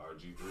 what,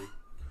 RG3?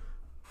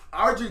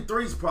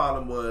 RG3's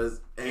problem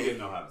was... he didn't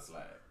know how to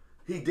slide.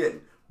 He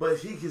didn't. But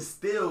he could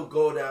still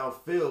go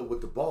downfield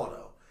with the ball,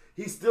 though.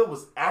 He still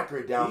was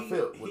accurate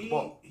downfield with the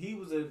ball. He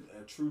was a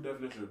true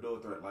definition of dual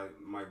threat like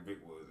Mike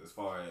Vick was, as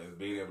far as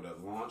being able to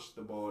launch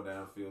the ball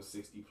downfield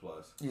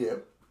 60+. Yeah.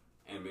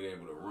 And being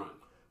able to run.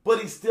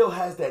 But he still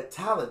has that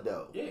talent,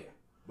 though. Yeah.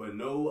 But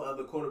no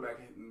other quarterback,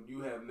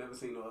 you have never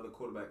seen no other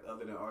quarterback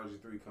other than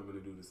RG3 coming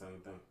to do the same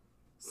thing.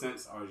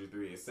 Since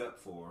RG3, except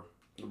for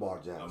Lamar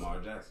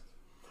Jackson.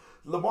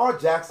 Lamar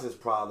Jackson's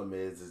problem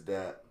is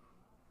that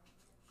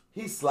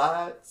he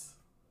slides,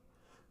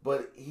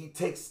 but he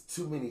takes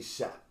too many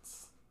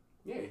shots.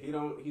 Yeah,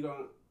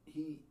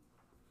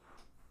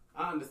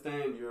 I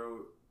understand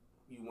you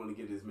want to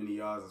get as many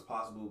yards as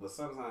possible, but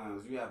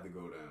sometimes you have to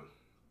go down.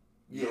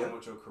 You don't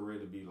want your career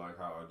to be like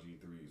how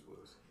RG3's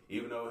was.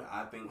 Even though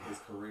I think his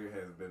career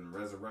has been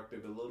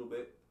resurrected a little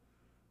bit,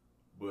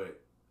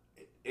 but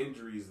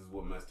injuries is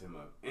what messed him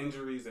up.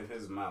 Injuries in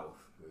his mouth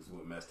is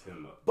what messed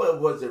him up. But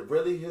was it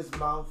really his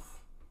mouth?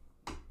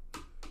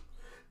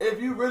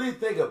 If you really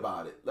think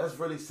about it, let's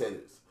really say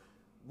this.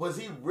 Was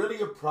he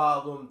really a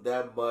problem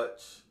that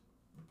much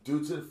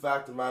due to the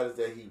fact of the matter is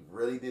that he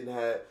really didn't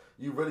have,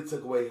 you really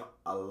took away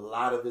a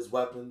lot of his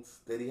weapons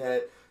that he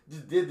had?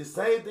 Just did the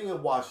same thing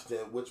in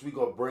Washington, which we're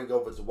going to bring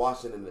over to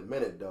Washington in a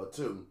minute, though,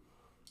 too.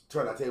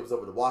 Turn our tables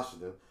over to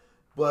Washington.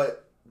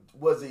 But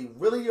was he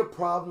really a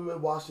problem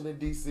in Washington,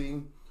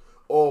 D.C.,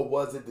 or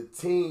was it the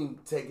team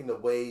taking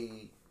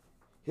away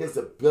his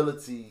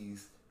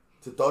abilities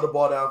to throw the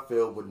ball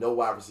downfield with no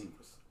wide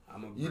receivers?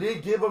 You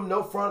didn't give him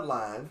no front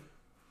line.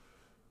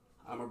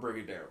 I'm going to break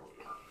it down.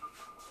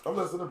 I'm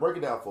listening. Break it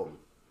down for me.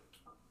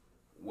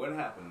 What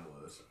happened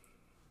was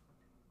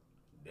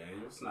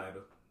Daniel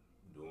Snyder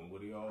doing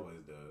what he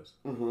always does,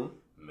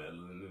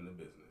 meddling in the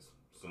business.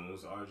 As soon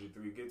as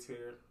RG3 gets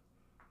here,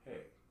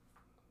 hey,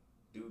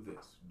 do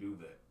this, do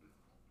that.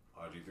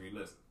 RG3,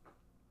 listen.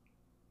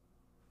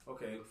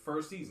 Okay,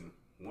 first season,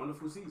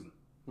 wonderful season.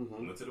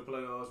 Went to the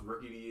playoffs,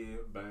 rookie of the year,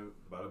 bang,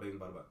 bada bing,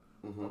 bada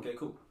bada. Okay,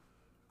 cool.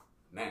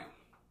 Now,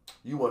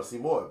 you want to see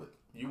more of it.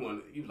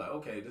 You like,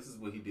 okay, this is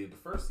what he did the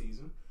first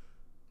season.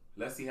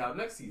 Let's see how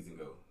next season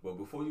go. But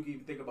before you can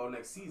even think about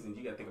next season,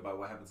 you got to think about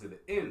what happened to the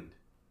end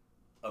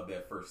of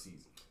that first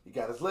season. He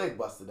got his leg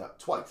busted up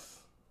twice.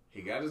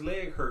 He got his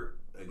leg hurt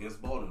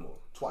against Baltimore.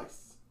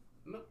 Twice.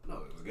 No,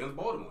 it was against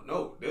Baltimore.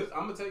 No,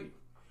 I'm going to tell you.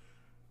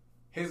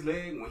 His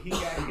leg, when he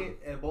got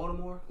hit at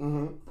Baltimore,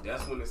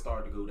 that's when it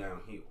started to go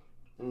downhill.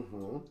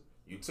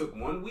 You took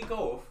 1 week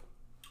off,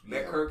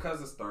 let Kirk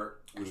Cousins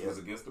start, which was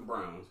against the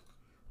Browns.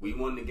 We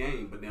won the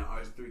game, but then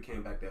RG3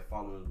 came back that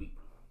following week.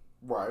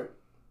 Right.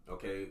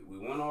 Okay, we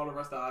won all the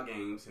rest of our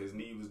games. His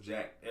knee was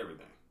jacked,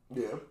 everything.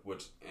 Yeah.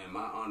 Which, in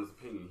my honest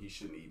opinion, he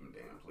shouldn't even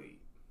damn played.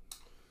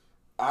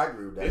 I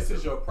agree with that. This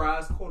is your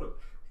prize quarterback.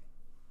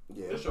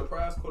 Yeah. This is your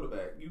prize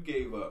quarterback. You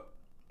gave up,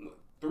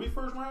 3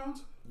 first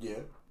rounds? Yeah.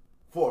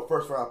 For a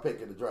first round pick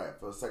in the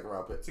draft, for a second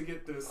round pick. To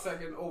get the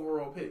second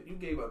overall pick, you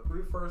gave up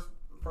 3 first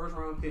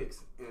round picks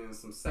and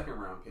some second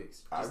round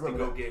picks just to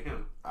go get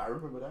him. I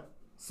remember that.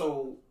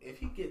 So if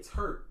he gets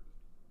hurt,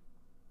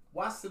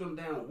 why sit him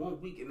down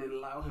 1 week and then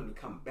allow him to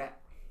come back?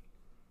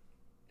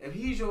 If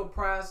he's your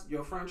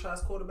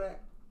franchise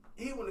quarterback,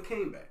 he wouldn't have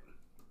came back.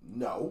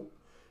 No,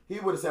 he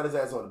would have sat his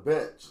ass on the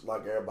bench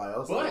like everybody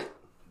else. But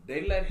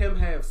they let him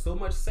have so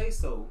much say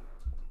so.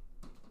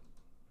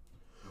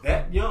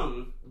 That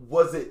young.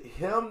 Was it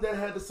him that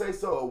had to say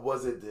so, or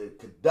was it the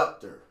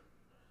conductor,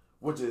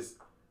 which is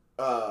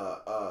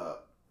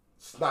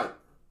Snyder?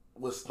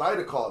 Was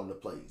Snyder calling the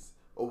plays,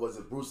 or was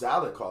it Bruce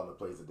Allen calling the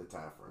plays at the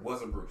time frame?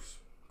 Wasn't Bruce.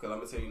 Because I'm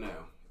going to tell you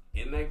now,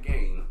 in that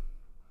game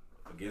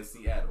against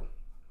Seattle,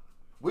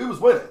 we was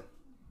winning.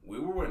 We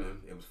were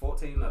winning. It was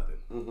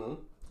 14-0.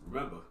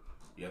 Remember,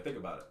 you got to think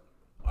about it.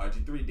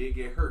 RG3 did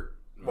get hurt.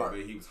 Remember,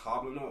 he was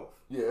hobbling off.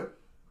 Yeah.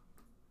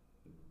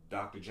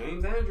 Dr.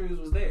 James Andrews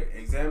was there,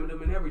 examined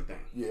him and everything.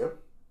 Yeah.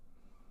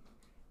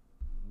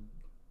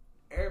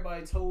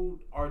 Everybody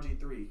told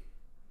RG3,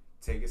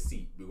 take a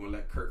seat. We're going to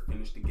let Kirk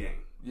finish the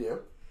game. Yeah.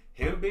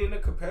 Him being the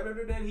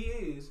competitor that he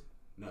is,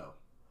 no.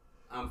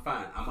 I'm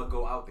fine. I'm going to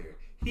go out there.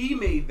 He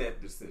made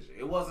that decision.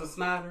 It wasn't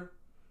Snyder.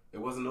 It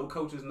wasn't no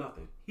coaches,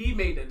 nothing. He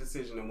made that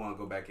decision and wanted to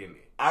go back in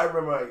there. I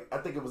remember, I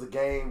think it was a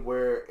game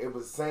where it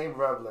was the same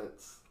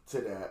relevance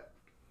to that.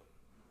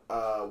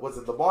 Was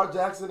it Lamar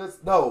Jackson?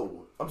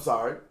 No, I'm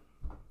sorry.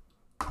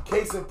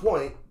 Case in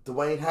point,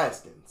 Dwayne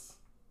Haskins.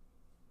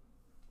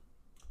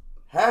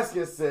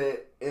 Haskins said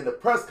in the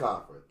press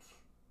conference,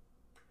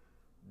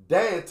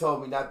 Dad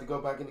told me not to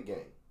go back in the game.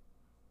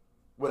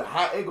 With a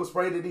high ankle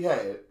sprain that he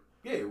had,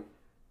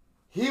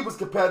 he was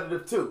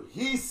competitive too.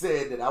 He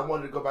said that I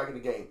wanted to go back in the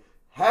game.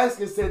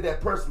 Haskins said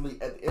that personally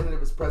at the end of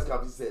his press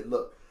conference. He said,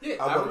 look,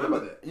 I remember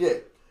that. Yeah.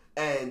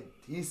 And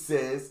he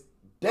says,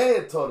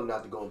 Dad told him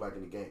not to go back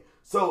in the game.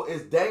 So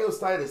is Daniel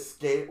Snyder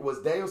scared?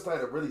 Was Daniel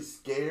Snyder really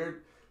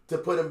scared to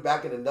put him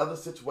back in another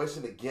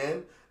situation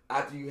again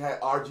after you had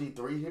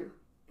RG3 here?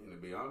 And to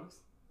be honest,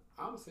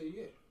 I'm going to say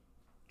yeah.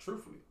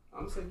 Truthfully,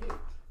 I'm going to say yeah.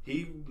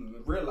 He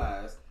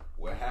realized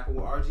what happened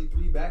with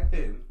RG3 back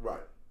then.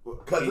 Right.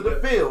 Because of the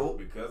field.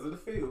 Because of the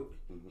field.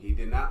 He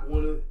did not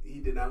want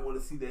to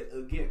see that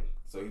again.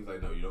 So he was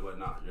like, no, you know what?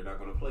 Nah, you're not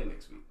going to play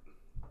next week.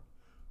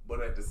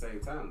 But at the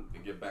same time, to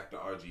get back to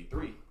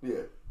RG3,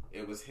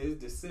 it was his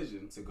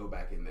decision to go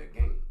back in that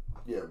game.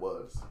 Yeah, it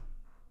was.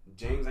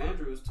 James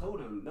Andrews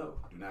told him, no,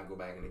 do not go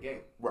back in the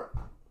game. Right.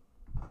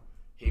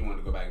 He wanted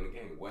to go back in the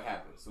game. What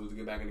happened? As soon as he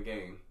get back in the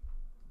game,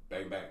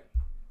 bang, bang.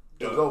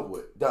 Done. It's over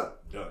with. Done.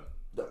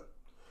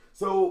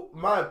 So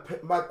my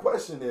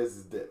question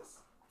is this.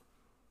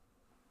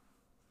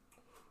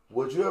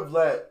 Would you have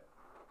let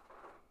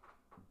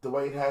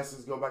Dwayne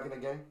Haskins go back in the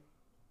game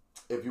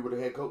if you were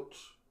the head coach?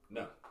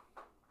 No.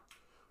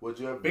 Would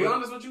you have? Be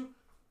honest with you,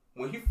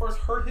 when he first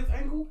hurt his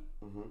ankle,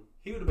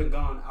 he would have been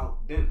gone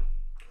out then.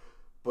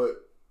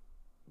 But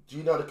do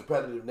you know the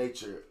competitive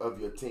nature of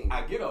your team?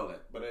 I get all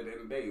that, but at the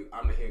end of the day,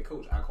 I'm the head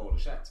coach. I call the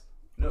shots.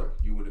 No,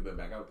 you would have been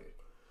back out there.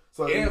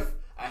 So if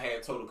I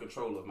had total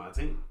control of my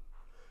team.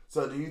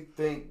 So do you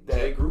think that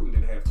Jay Gruden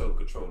didn't have total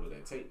control of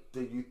that team?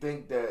 Do you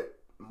think that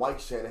Mike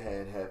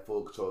Shanahan had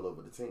full control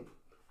over the team?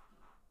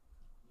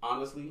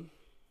 Honestly,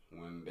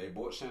 when they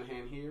brought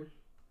Shanahan here,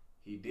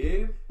 he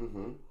did,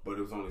 but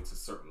it was only to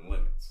certain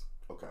limits.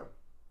 Okay.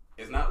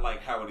 It's not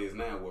like how it is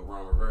now with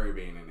Ron Rivera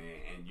being in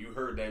there, and you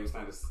heard Daniel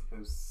Snyder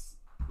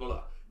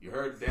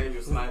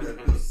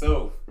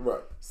himself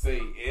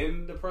say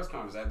in the press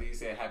conference after he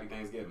said Happy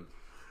Thanksgiving.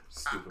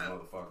 Stupid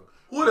motherfucker.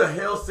 Who the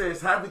hell says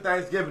Happy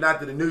Thanksgiving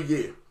after the New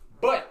Year?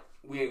 But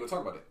we ain't gonna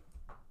talk about that.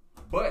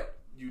 But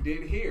you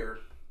did hear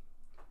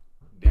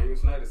Daniel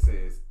Snyder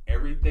says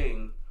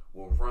everything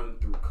will run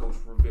through Coach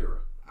Rivera.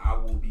 I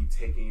will be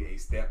taking a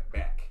step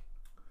back.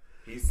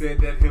 He said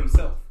that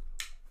himself.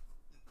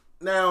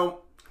 Now,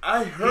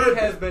 I heard he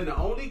has been the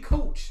only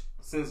coach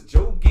since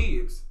Joe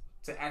Gibbs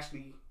to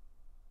actually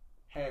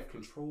have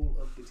control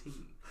of the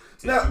team.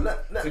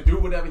 To do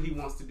whatever he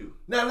wants to do.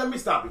 Now, let me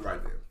stop you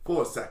right there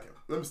for a second.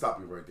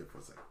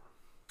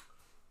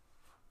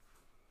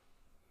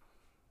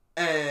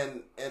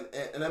 And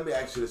let me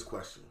ask you this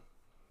question.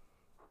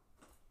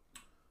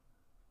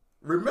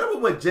 Remember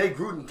when Jay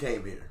Gruden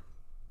came here?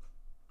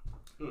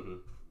 Mm-hmm.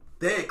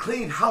 They had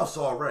cleaned house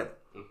already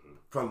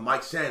from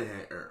Mike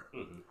Shanahan era.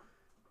 Mm-hmm.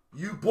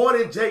 You brought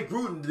in Jay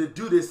Gruden to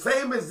do the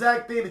same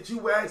exact thing that you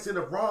were asking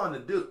of Ron to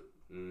do.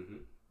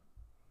 Mm-hmm.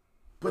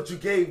 But you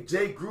gave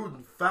Jay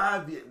Gruden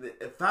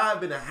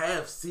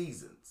 5.5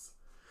 seasons.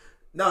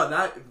 No,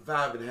 not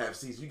 5.5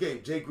 seasons. You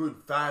gave Jay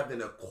Gruden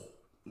 5.25,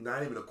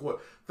 not even a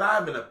quarter,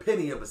 5 and a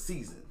penny of a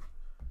season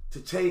to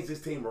change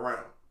this team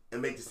around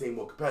and make this team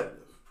more competitive.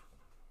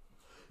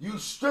 You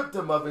stripped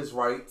him of his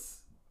rights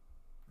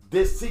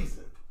this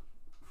season.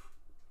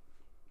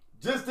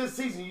 Just this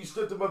season, you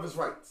stripped him of his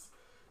rights.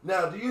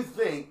 Now, do you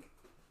think,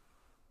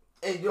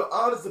 in your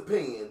honest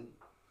opinion,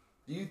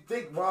 do you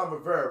think Ron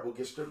Rivera will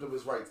get stripped of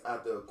his rights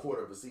after a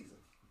quarter of a season?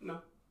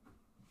 No.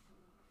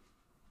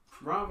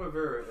 Ron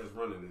Rivera is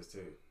running this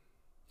team.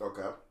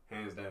 Okay.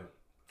 Hands down.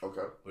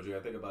 Okay. But you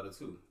gotta think about it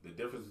too. The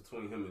difference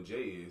between him and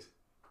Jay is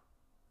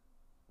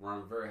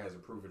Ron Rivera has a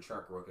proven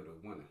track record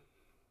of winning.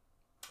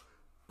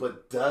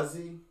 But does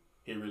he?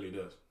 He really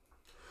does.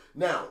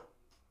 Now,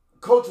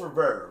 Coach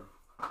Rivera.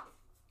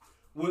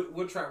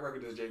 What track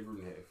record does Jay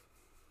Gruden have?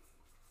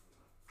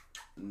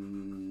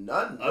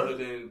 None. Other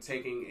than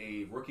taking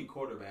a rookie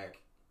quarterback.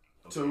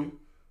 Okay.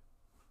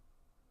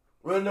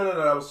 Well, no,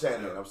 that was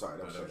Shanahan. I'm sorry.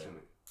 That was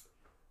Shanahan.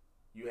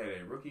 You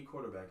had a rookie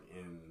quarterback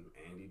in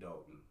Andy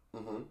Dalton.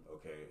 Mm-hmm.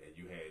 Okay, and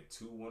you had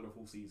 2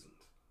 wonderful seasons.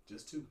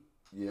 Just 2.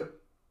 Yeah.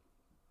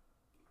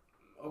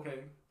 Okay.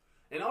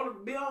 And to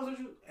be honest with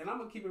you, and I'm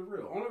gonna keep it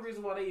real. Only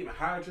reason why they even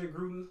hired Jay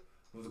Gruden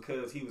was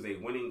because he was a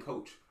winning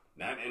coach,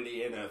 not in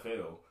the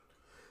NFL,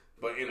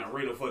 but in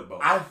arena football.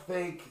 I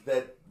think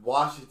that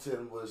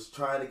Washington was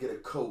trying to get a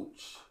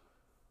coach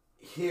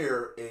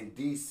here in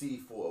D.C.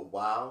 for a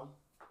while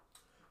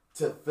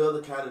to fill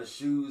the kind of the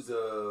shoes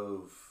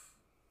of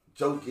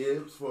Joe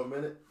Gibbs for a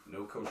minute.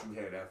 No coach you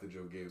had after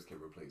Joe Gibbs can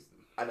replace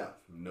them. I know.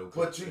 No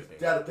coach. But you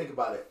got to think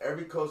about it.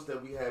 Every coach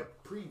that we had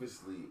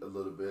previously a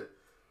little bit,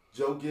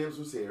 Joe Gibbs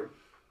was here,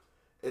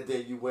 and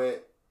then you went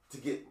to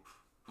get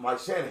Mike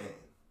Shanahan.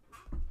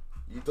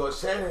 You thought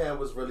Shanahan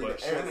was really the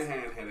answer.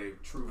 Shanahan had a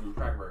true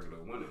track record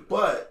of winning.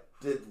 But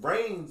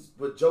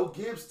Joe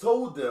Gibbs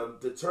told them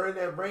to turn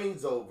that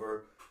reins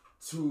over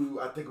to,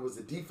 I think it was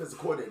the defensive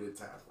coordinator at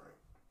the time frame.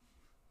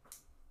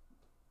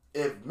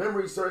 If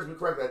memory serves me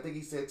correctly, I think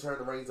he said turn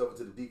the reins over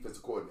to the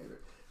defensive coordinator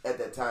at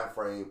that time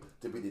frame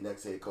to be the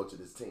next head coach of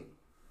this team.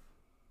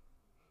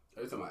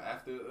 Are you talking about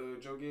after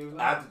Joe Gibbs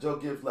left? After Joe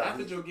Gibbs left.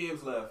 After Joe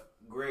Gibbs left,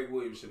 Greg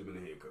Williams should have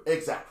been the head coach.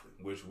 Exactly.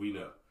 Which we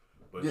know.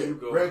 But yeah, you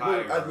go Greg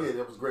hire... Williams,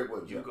 that was Greg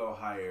Williams. You go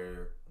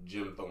hire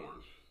Jim Thorne.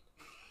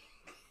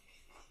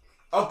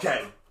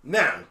 Okay.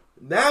 Now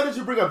that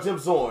you bring up Jim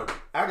Thorne,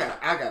 I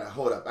gotta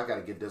hold up. I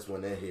gotta get this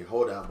one in here.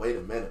 Hold up. Wait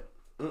a minute.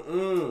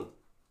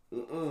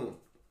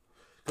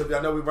 Because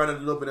I know we're running a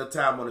little bit of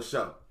time on the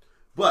show.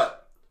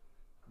 But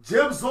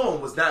Jim Thorne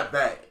was not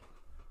bad.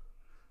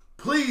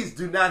 Please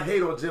do not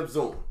hate on Jim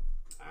Thorne.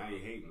 I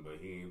ain't hating, but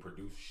he ain't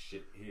produced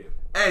shit here.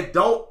 And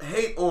don't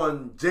hate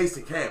on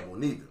Jason Campbell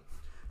neither.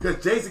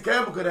 Because Jason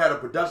Campbell could have had a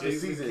productive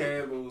season. Jason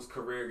Campbell's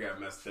career got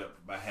messed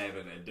up by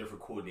having a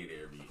different coordinator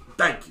every year.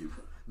 Thank you.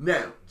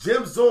 Now,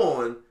 Jim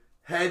Thorne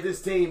had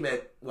this team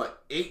at,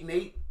 what,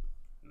 8-8?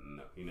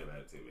 No, he never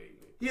had a team at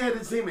 8-8. He had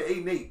this team at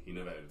 8-8. He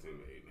never had a team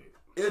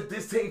at 8-8. If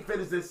this team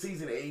finished this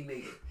season at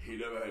 8-8. He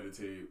never had a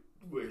team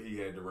where he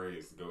had the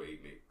Rays to go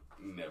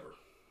 8-8. Never.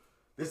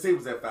 This team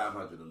was at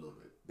 500 a little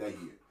bit that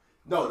year.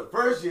 No, the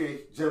first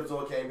year Jim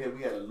Thorne came here,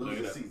 we had a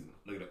losing season.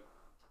 Look it up.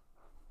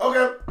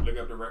 Okay. Look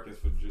up the records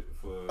for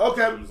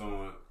okay. Jim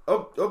Thorne.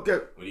 Oh, okay.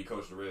 When he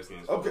coached the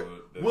Redskins. Okay.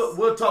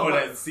 We'll talk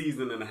about that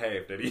season and a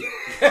half that he.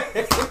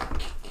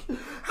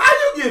 How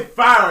you get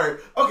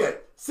fired? Okay,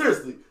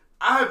 seriously,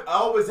 I've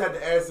always had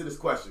to answer this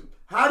question.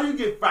 How do you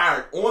get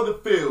fired on the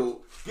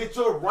field? Get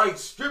your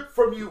rights stripped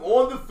from you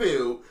on the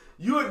field.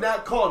 You are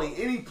not calling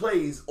any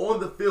plays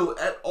on the field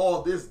at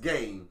all this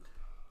game.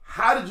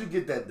 How did you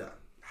get that done?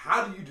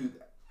 How do you do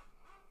that?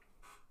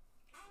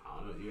 I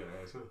don't know. You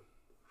gotta ask him.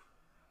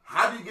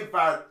 How do you get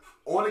fired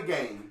on a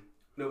game?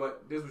 No,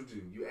 but this is what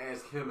you do. You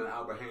ask him and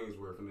Albert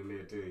Hainsworth, and then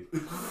they'll tell you.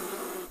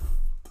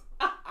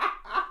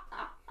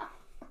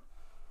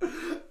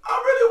 I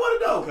really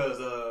want to know. Because,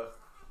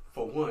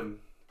 for one,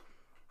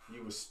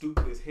 you were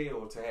stupid as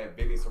hell to have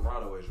Vinny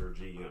Serrato as your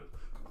GM.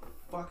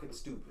 Fucking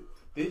stupid.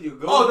 Then you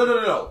go. Oh,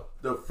 no.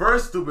 The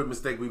first stupid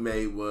mistake we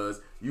made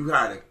was you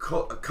hired a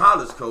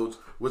college coach,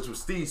 which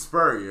was Steve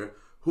Spurrier,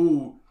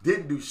 who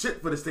didn't do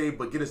shit for the team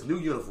but get us new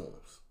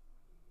uniforms.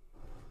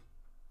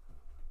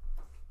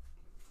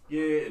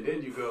 Yeah, and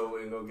then you go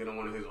get on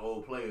one of his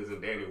old players in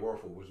Danny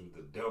Werfel, which was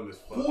the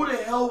dumbest fuck. Who the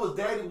hell was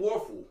Danny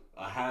Werfel?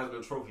 A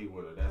Heisman Trophy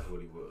winner. That's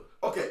what he was.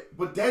 Okay,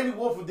 but Danny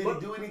Werfel didn't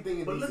do anything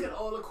in But DC. look at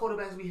all the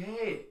quarterbacks we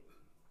had.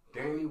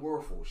 Danny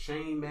Werfel,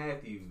 Shane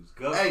Matthews,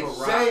 Gus Hey,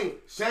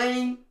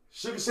 Frerotte.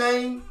 Sugar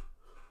Shane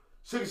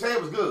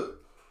was good.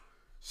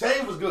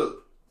 Shane was good.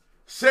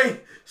 Shane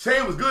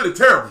was good and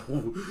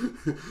terrible.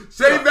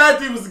 Shane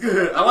Matthews was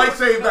good. I like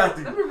Shane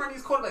Matthews. Let me run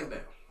these quarterbacks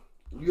down.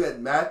 You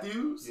had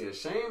Matthews. Yeah,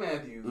 Shane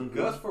Matthews,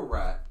 Gus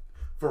Frerotte.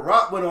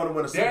 Frerotte went on to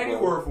win a Super Danny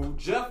Bowl. Werfel,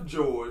 Jeff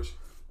George.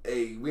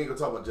 Hey, we ain't gonna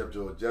talk about Jeff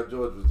George. Jeff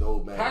George was the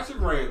old man. Patrick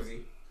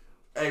Ramsey.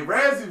 Hey,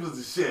 Ramsey was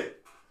the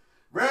shit.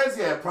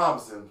 Ramsey had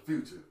promising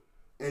future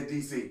in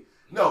DC.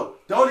 No,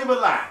 don't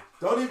even lie.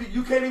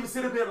 You can't even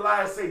sit up here and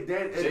lie and say wait a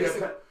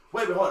minute,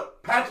 hold on.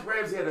 Patrick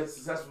Ramsey had a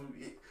successful.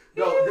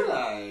 He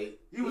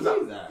was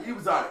alright.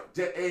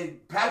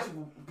 And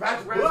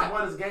Patrick Ramsey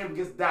won his game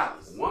against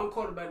Dallas. One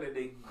quarterback that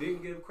they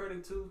didn't give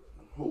credit to.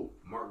 Who?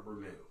 Mark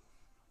Brunell.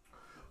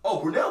 Oh,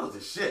 Brunell was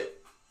the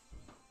shit.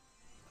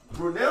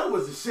 Brunell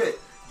was the shit.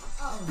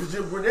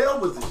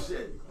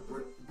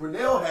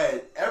 Brunell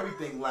had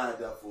everything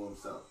lined up for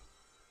himself.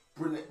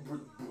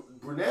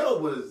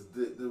 Brunell was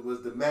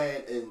the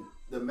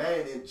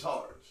man in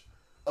charge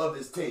of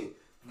his team.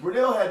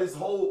 Brunell had his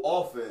whole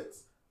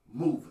offense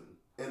moving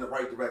in the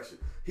right direction.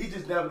 He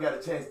just never got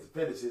a chance to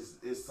finish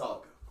his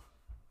soccer.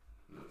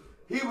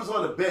 He was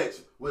on the bench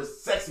with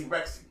Sexy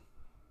Rexy.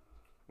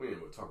 We ain't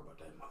gonna talk about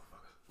that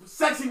motherfucker.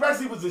 Sexy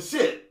Rexy was the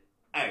shit.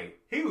 Hey,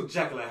 he was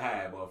Jekyll and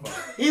Hyde,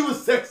 motherfucker. He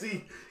was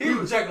sexy. He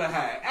was Jekyll and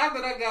Hyde.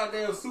 After that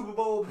goddamn Super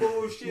Bowl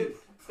bullshit,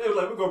 they were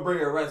like, we're gonna bring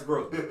in Rex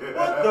Grossman.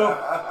 What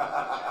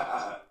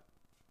the?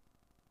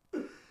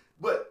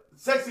 But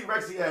Sexy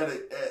Rexy had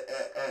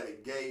a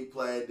game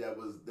plan that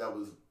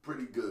was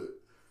pretty good.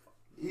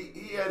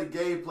 He had a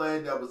game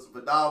plan that was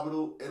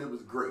phenomenal and it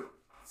was great.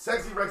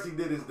 Sexy Rexy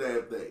did his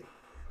damn thing.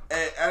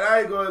 And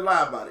I ain't gonna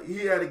lie about it.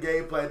 He had a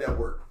game plan that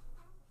worked.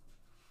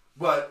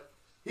 But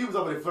he was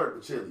over there flirting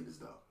with cheerleaders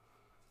though.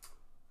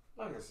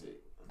 Like I said,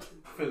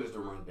 finish the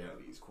rundown of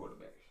these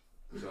quarterbacks.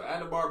 So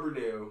after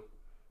Brunell,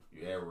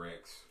 you had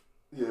Rex.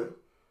 Yeah.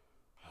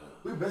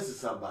 We missing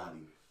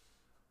somebody.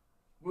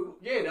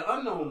 Yeah, the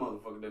unknown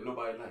motherfucker that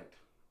nobody liked.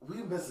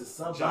 We missing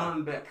somebody.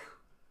 John Beck.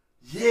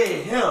 Yeah,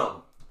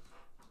 him.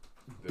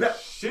 The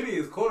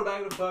shittiest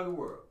quarterback in the fucking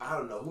world. I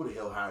don't know who the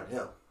hell hired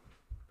him.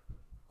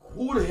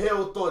 Who the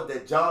hell thought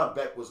that John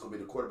Beck was going to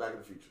be the quarterback in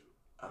the future?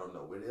 I don't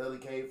know where the hell he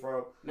came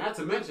from. Not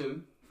to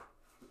mention,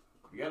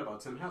 we got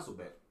about Tim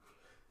Hasselbeck.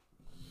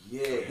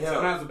 Yeah,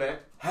 Tim Hasselbeck.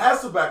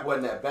 Hasselbeck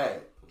wasn't that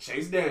bad.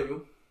 Chase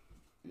Daniel.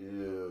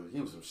 Yeah, he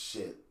was some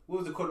shit. What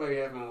was the quarterback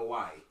you had from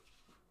Hawaii?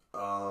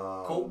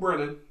 Colt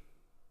Brennan.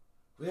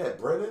 We had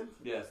Brennan?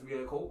 Yes, we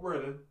had Colt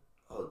Brennan.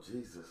 Oh,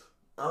 Jesus.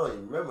 I don't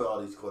even remember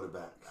all these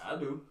quarterbacks. I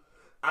do.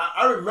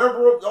 I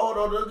remember them. Oh,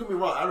 no, don't get me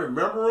wrong. I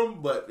remember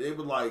them, but it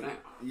was like,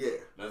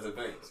 yeah. That's the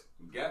thing.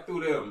 We got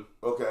through them.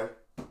 Okay.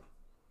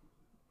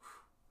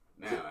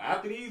 Now,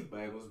 after these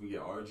Bengals, we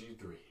get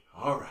RG3.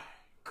 All right.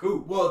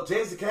 Cool. Well,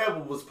 Jason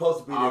Campbell was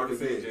supposed to be there for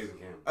years. Jason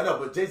Campbell. I know,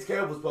 but Jason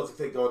Campbell was supposed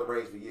to take all the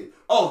reins for years.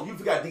 Oh, you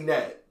forgot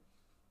D-Nad.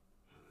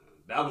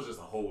 That was just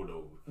a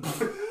holdover.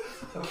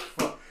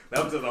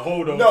 That was just a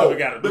holdover until we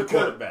got a new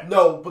quarterback.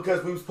 No,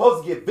 because we were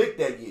supposed to get Vic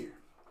that year.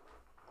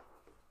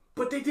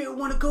 But they didn't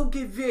want to go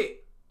get Vic.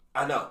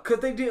 I know.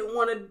 Because they didn't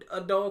want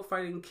a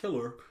dog-fighting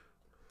killer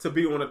to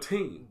be on a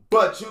team.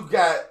 But you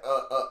got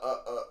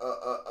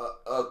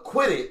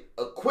acquitted.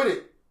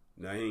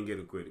 No, he ain't get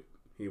acquitted.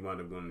 He wound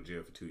up going to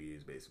jail for 2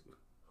 years, basically.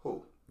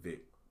 Who?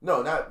 Vic.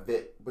 No, not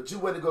Vic. But you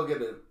went to go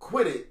get an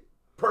acquitted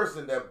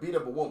person that beat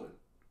up a woman.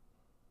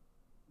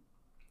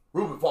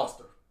 Reuben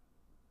Foster.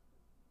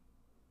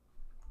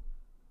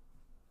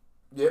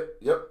 Yep.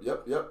 You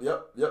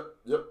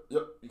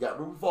got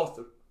Reuben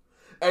Foster.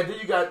 And then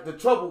you got the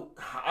trouble,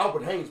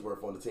 Albert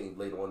Hainsworth on the team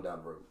later on down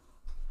the road.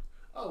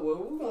 Oh,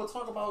 well, we're going to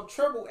talk about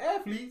trouble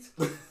athletes.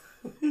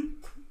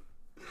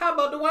 How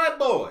about the white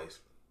boys?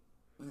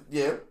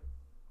 Yeah.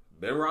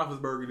 Ben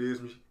Roethlisberger did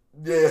some shit.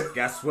 Yeah.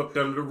 Got swept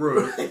under the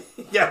rug.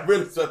 Got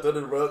really swept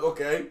under the rug,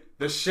 okay.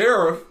 The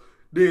sheriff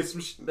did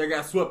some shit that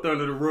got swept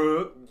under the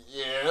rug.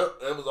 Yeah,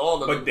 that was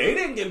all of it. But they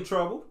didn't get in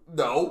trouble.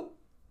 No.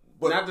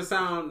 But not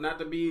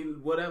to be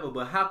whatever,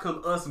 but how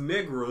come us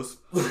Negroes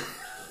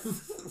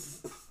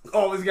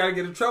always got to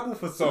get in trouble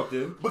for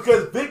something?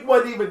 Because Vic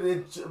wasn't even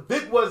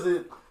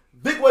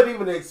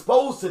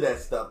exposed to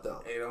that stuff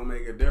though. It don't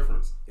make a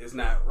difference. It's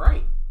not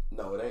right.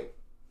 No, it ain't.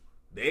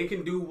 They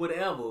can do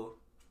whatever,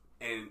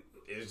 and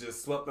it's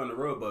just swept on the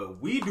rug.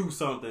 But we do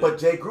something. But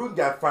Jay Gruden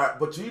got fired.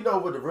 But you know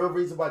what the real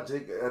reason why I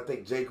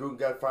think Jay Gruden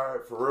got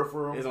fired for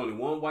real? There's only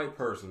one white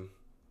person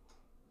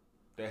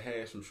that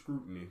had some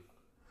scrutiny.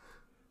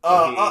 He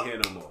ain't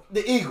hit no more.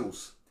 The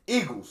Eagles.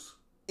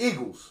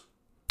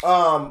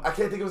 I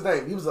can't think of his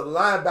name. He was a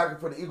linebacker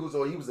for the Eagles,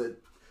 or he was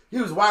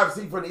wide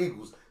receiver for the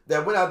Eagles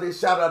that went out there and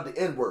shouted out the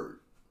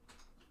N-word.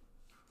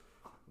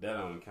 That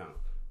don't count.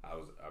 I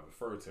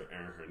referred to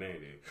Aaron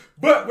Hernandez.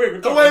 But wait a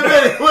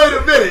minute.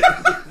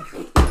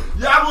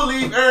 Y'all will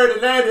leave Aaron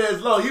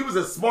Hernandez alone. He was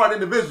a smart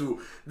individual.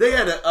 They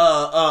had a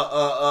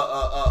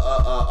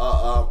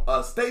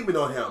statement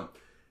on him.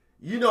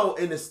 You know,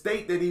 in the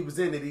state that he was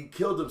in, that he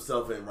killed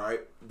himself in,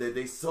 right? That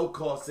they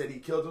so-called said he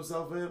killed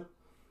himself in.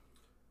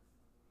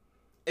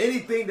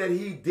 Anything that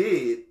he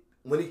did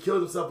when he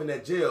killed himself in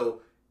that jail,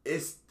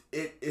 it's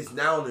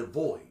now in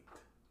void.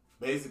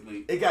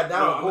 Basically, it got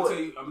down. I'm gonna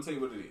tell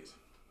you what it is.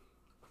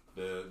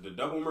 The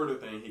double murder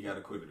thing, he got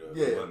acquitted of.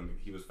 Yeah,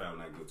 he was found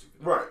not guilty.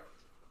 Right.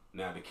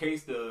 Now the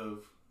case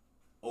of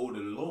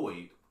Odin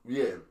Lloyd,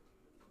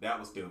 that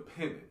was still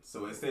pending.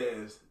 So it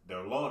says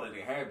the law that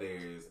they have there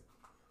is,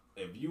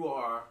 if you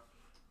are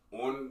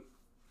on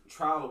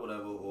trial or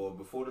whatever, or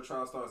before the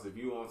trial starts, if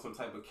you're on some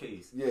type of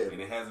case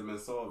and it hasn't been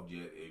solved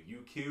yet, if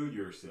you kill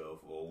yourself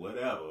or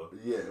whatever,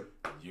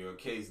 your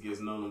case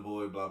gets null and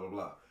void, blah blah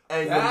blah.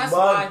 And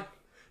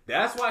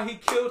that's why he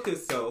killed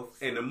himself,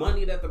 and the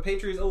money that the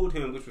Patriots owed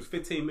him, which was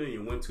 $15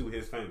 million, went to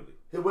his family.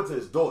 It went to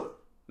his daughter.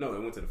 No,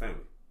 it went to the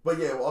family. But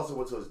it also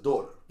went to his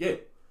daughter. Yeah,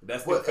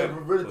 that's the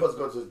family. It really supposed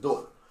to go to his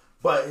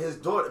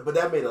daughter. But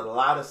that made a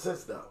lot of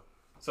sense though.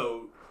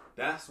 So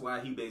that's why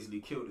he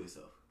basically killed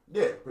himself.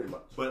 Yeah, pretty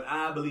much. But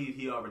I believe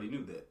he already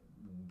knew that.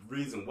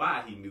 Reason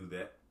why he knew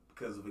that,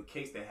 because of a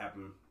case that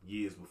happened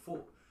years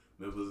before.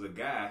 There was a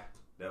guy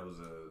that was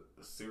a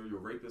serial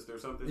rapist or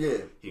something. Yeah.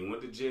 He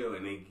went to jail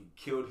and they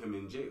killed him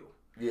in jail.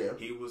 Yeah.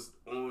 He was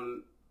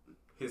on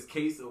his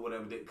case or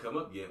whatever didn't come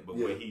up yet, but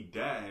when he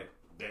died,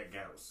 that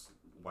guy the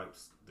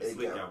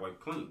slate got wiped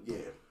clean. Yeah.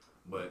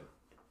 But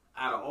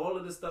out of all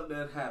of the stuff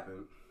that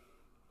happened,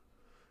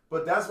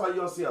 but that's why you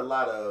don't see a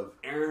lot of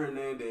Aaron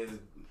Hernandez.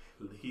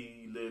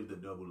 He lived a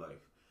double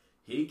life.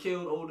 He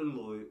killed Odin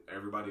Lloyd.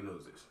 Everybody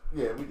knows this.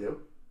 Yeah, we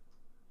do.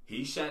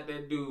 He shot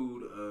that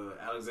dude,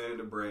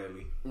 Alexander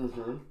Bradley.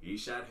 Mm-hmm. He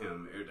shot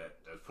him.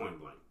 That's point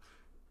blank.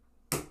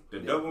 The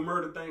double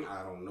murder thing,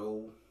 I don't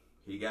know.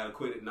 He got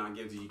acquitted, not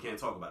guilty. You can't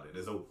talk about it.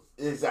 It's over.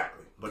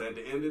 Exactly. But at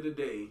the end of the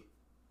day,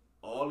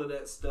 all of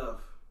that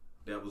stuff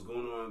that was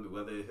going on,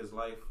 whether his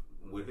life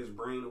with his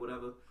brain or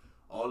whatever,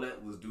 all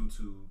that was due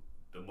to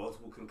the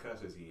multiple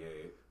concussions he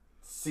had.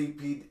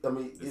 CTE.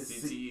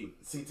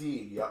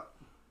 Yeah.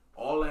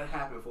 All that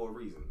happened for a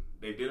reason.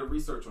 They did a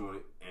research on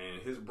it,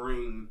 and his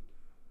brain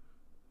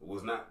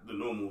was not the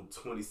normal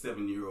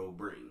 27-year-old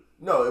brain.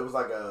 No, it was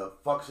like a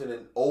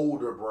functioning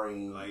older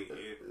brain. Like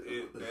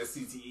that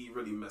CTE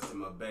really messed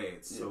him up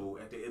bad. So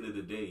at the end of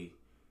the day,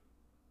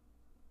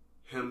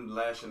 him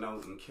lashing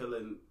out and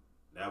killing,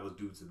 that was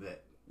due to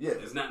that. Yeah,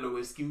 it's not no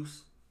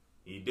excuse.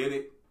 He did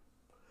it.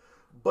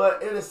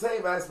 But in the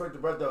same aspect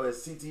of it, though,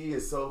 as CTE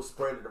is so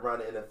spread around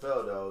the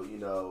NFL, though, you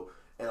know,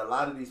 and a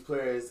lot of these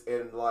players,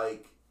 and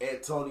like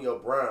Antonio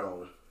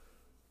Brown,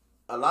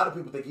 a lot of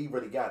people think he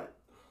really got it.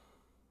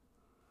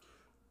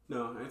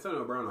 No,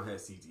 Antonio Brown don't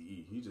have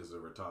CTE. He's just a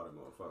retarded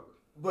motherfucker.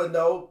 But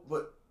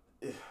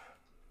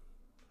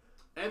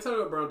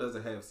Antonio Brown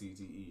doesn't have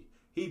CTE.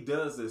 He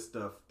does this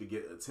stuff to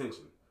get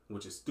attention,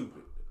 which is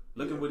stupid.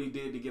 Look at what he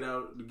did to get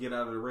out of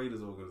the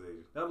Raiders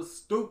organization. That was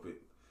stupid.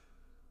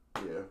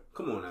 Yeah.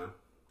 Come on now.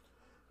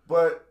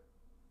 But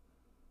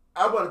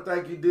I want to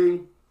thank you,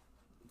 D,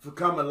 for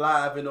coming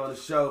live and on the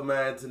show,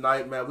 man,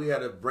 tonight, man. We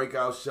had a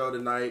breakout show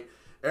tonight.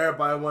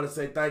 Everybody want to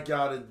say thank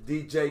y'all to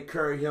DJ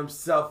Curry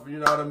himself, you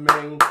know what I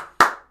mean?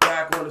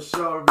 Back on the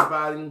show,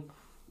 everybody.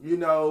 You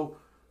know,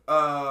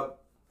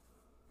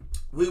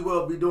 we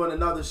will be doing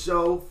another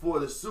show for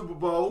the Super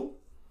Bowl.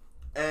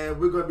 And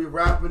we're going to be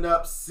wrapping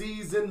up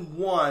season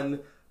 1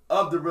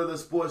 of the Realer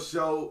Sports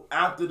Show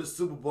after the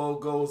Super Bowl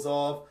goes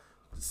off.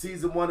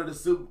 Season 1 of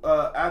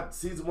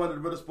the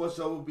Realer Sports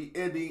Show will be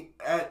ending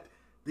at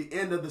the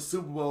end of the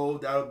Super Bowl.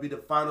 That will be the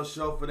final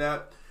show for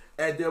that.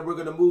 And then we're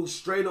going to move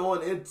straight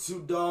on into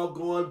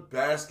doggone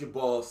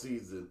basketball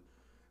season.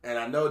 And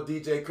I know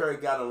DJ Curry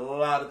got a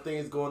lot of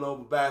things going on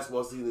with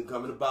basketball season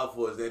coming about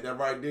for us. Ain't that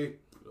right, D?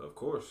 Of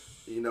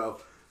course. You know.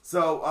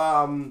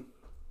 So,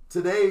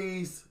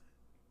 today's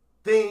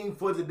theme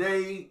for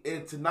today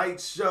and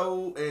tonight's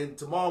show and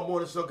tomorrow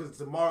morning show, because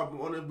tomorrow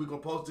morning we're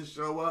going to post this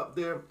show up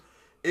there,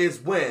 is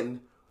win.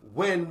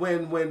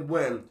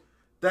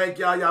 Thank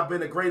y'all. Y'all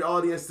been a great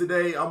audience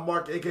today. I'm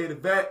Mark, a.k.a. The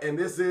Vet, and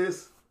this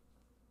is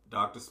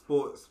Dr.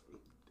 Sports,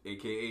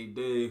 a.k.a.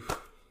 Dave.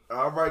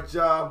 All right,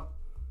 y'all.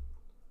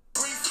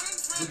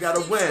 We got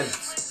to win.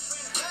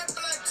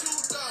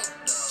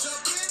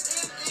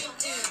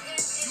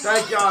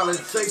 Thank y'all, and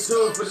stay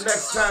tuned for the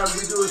next time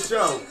we do a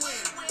show.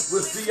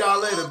 We'll see y'all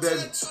later,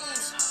 baby.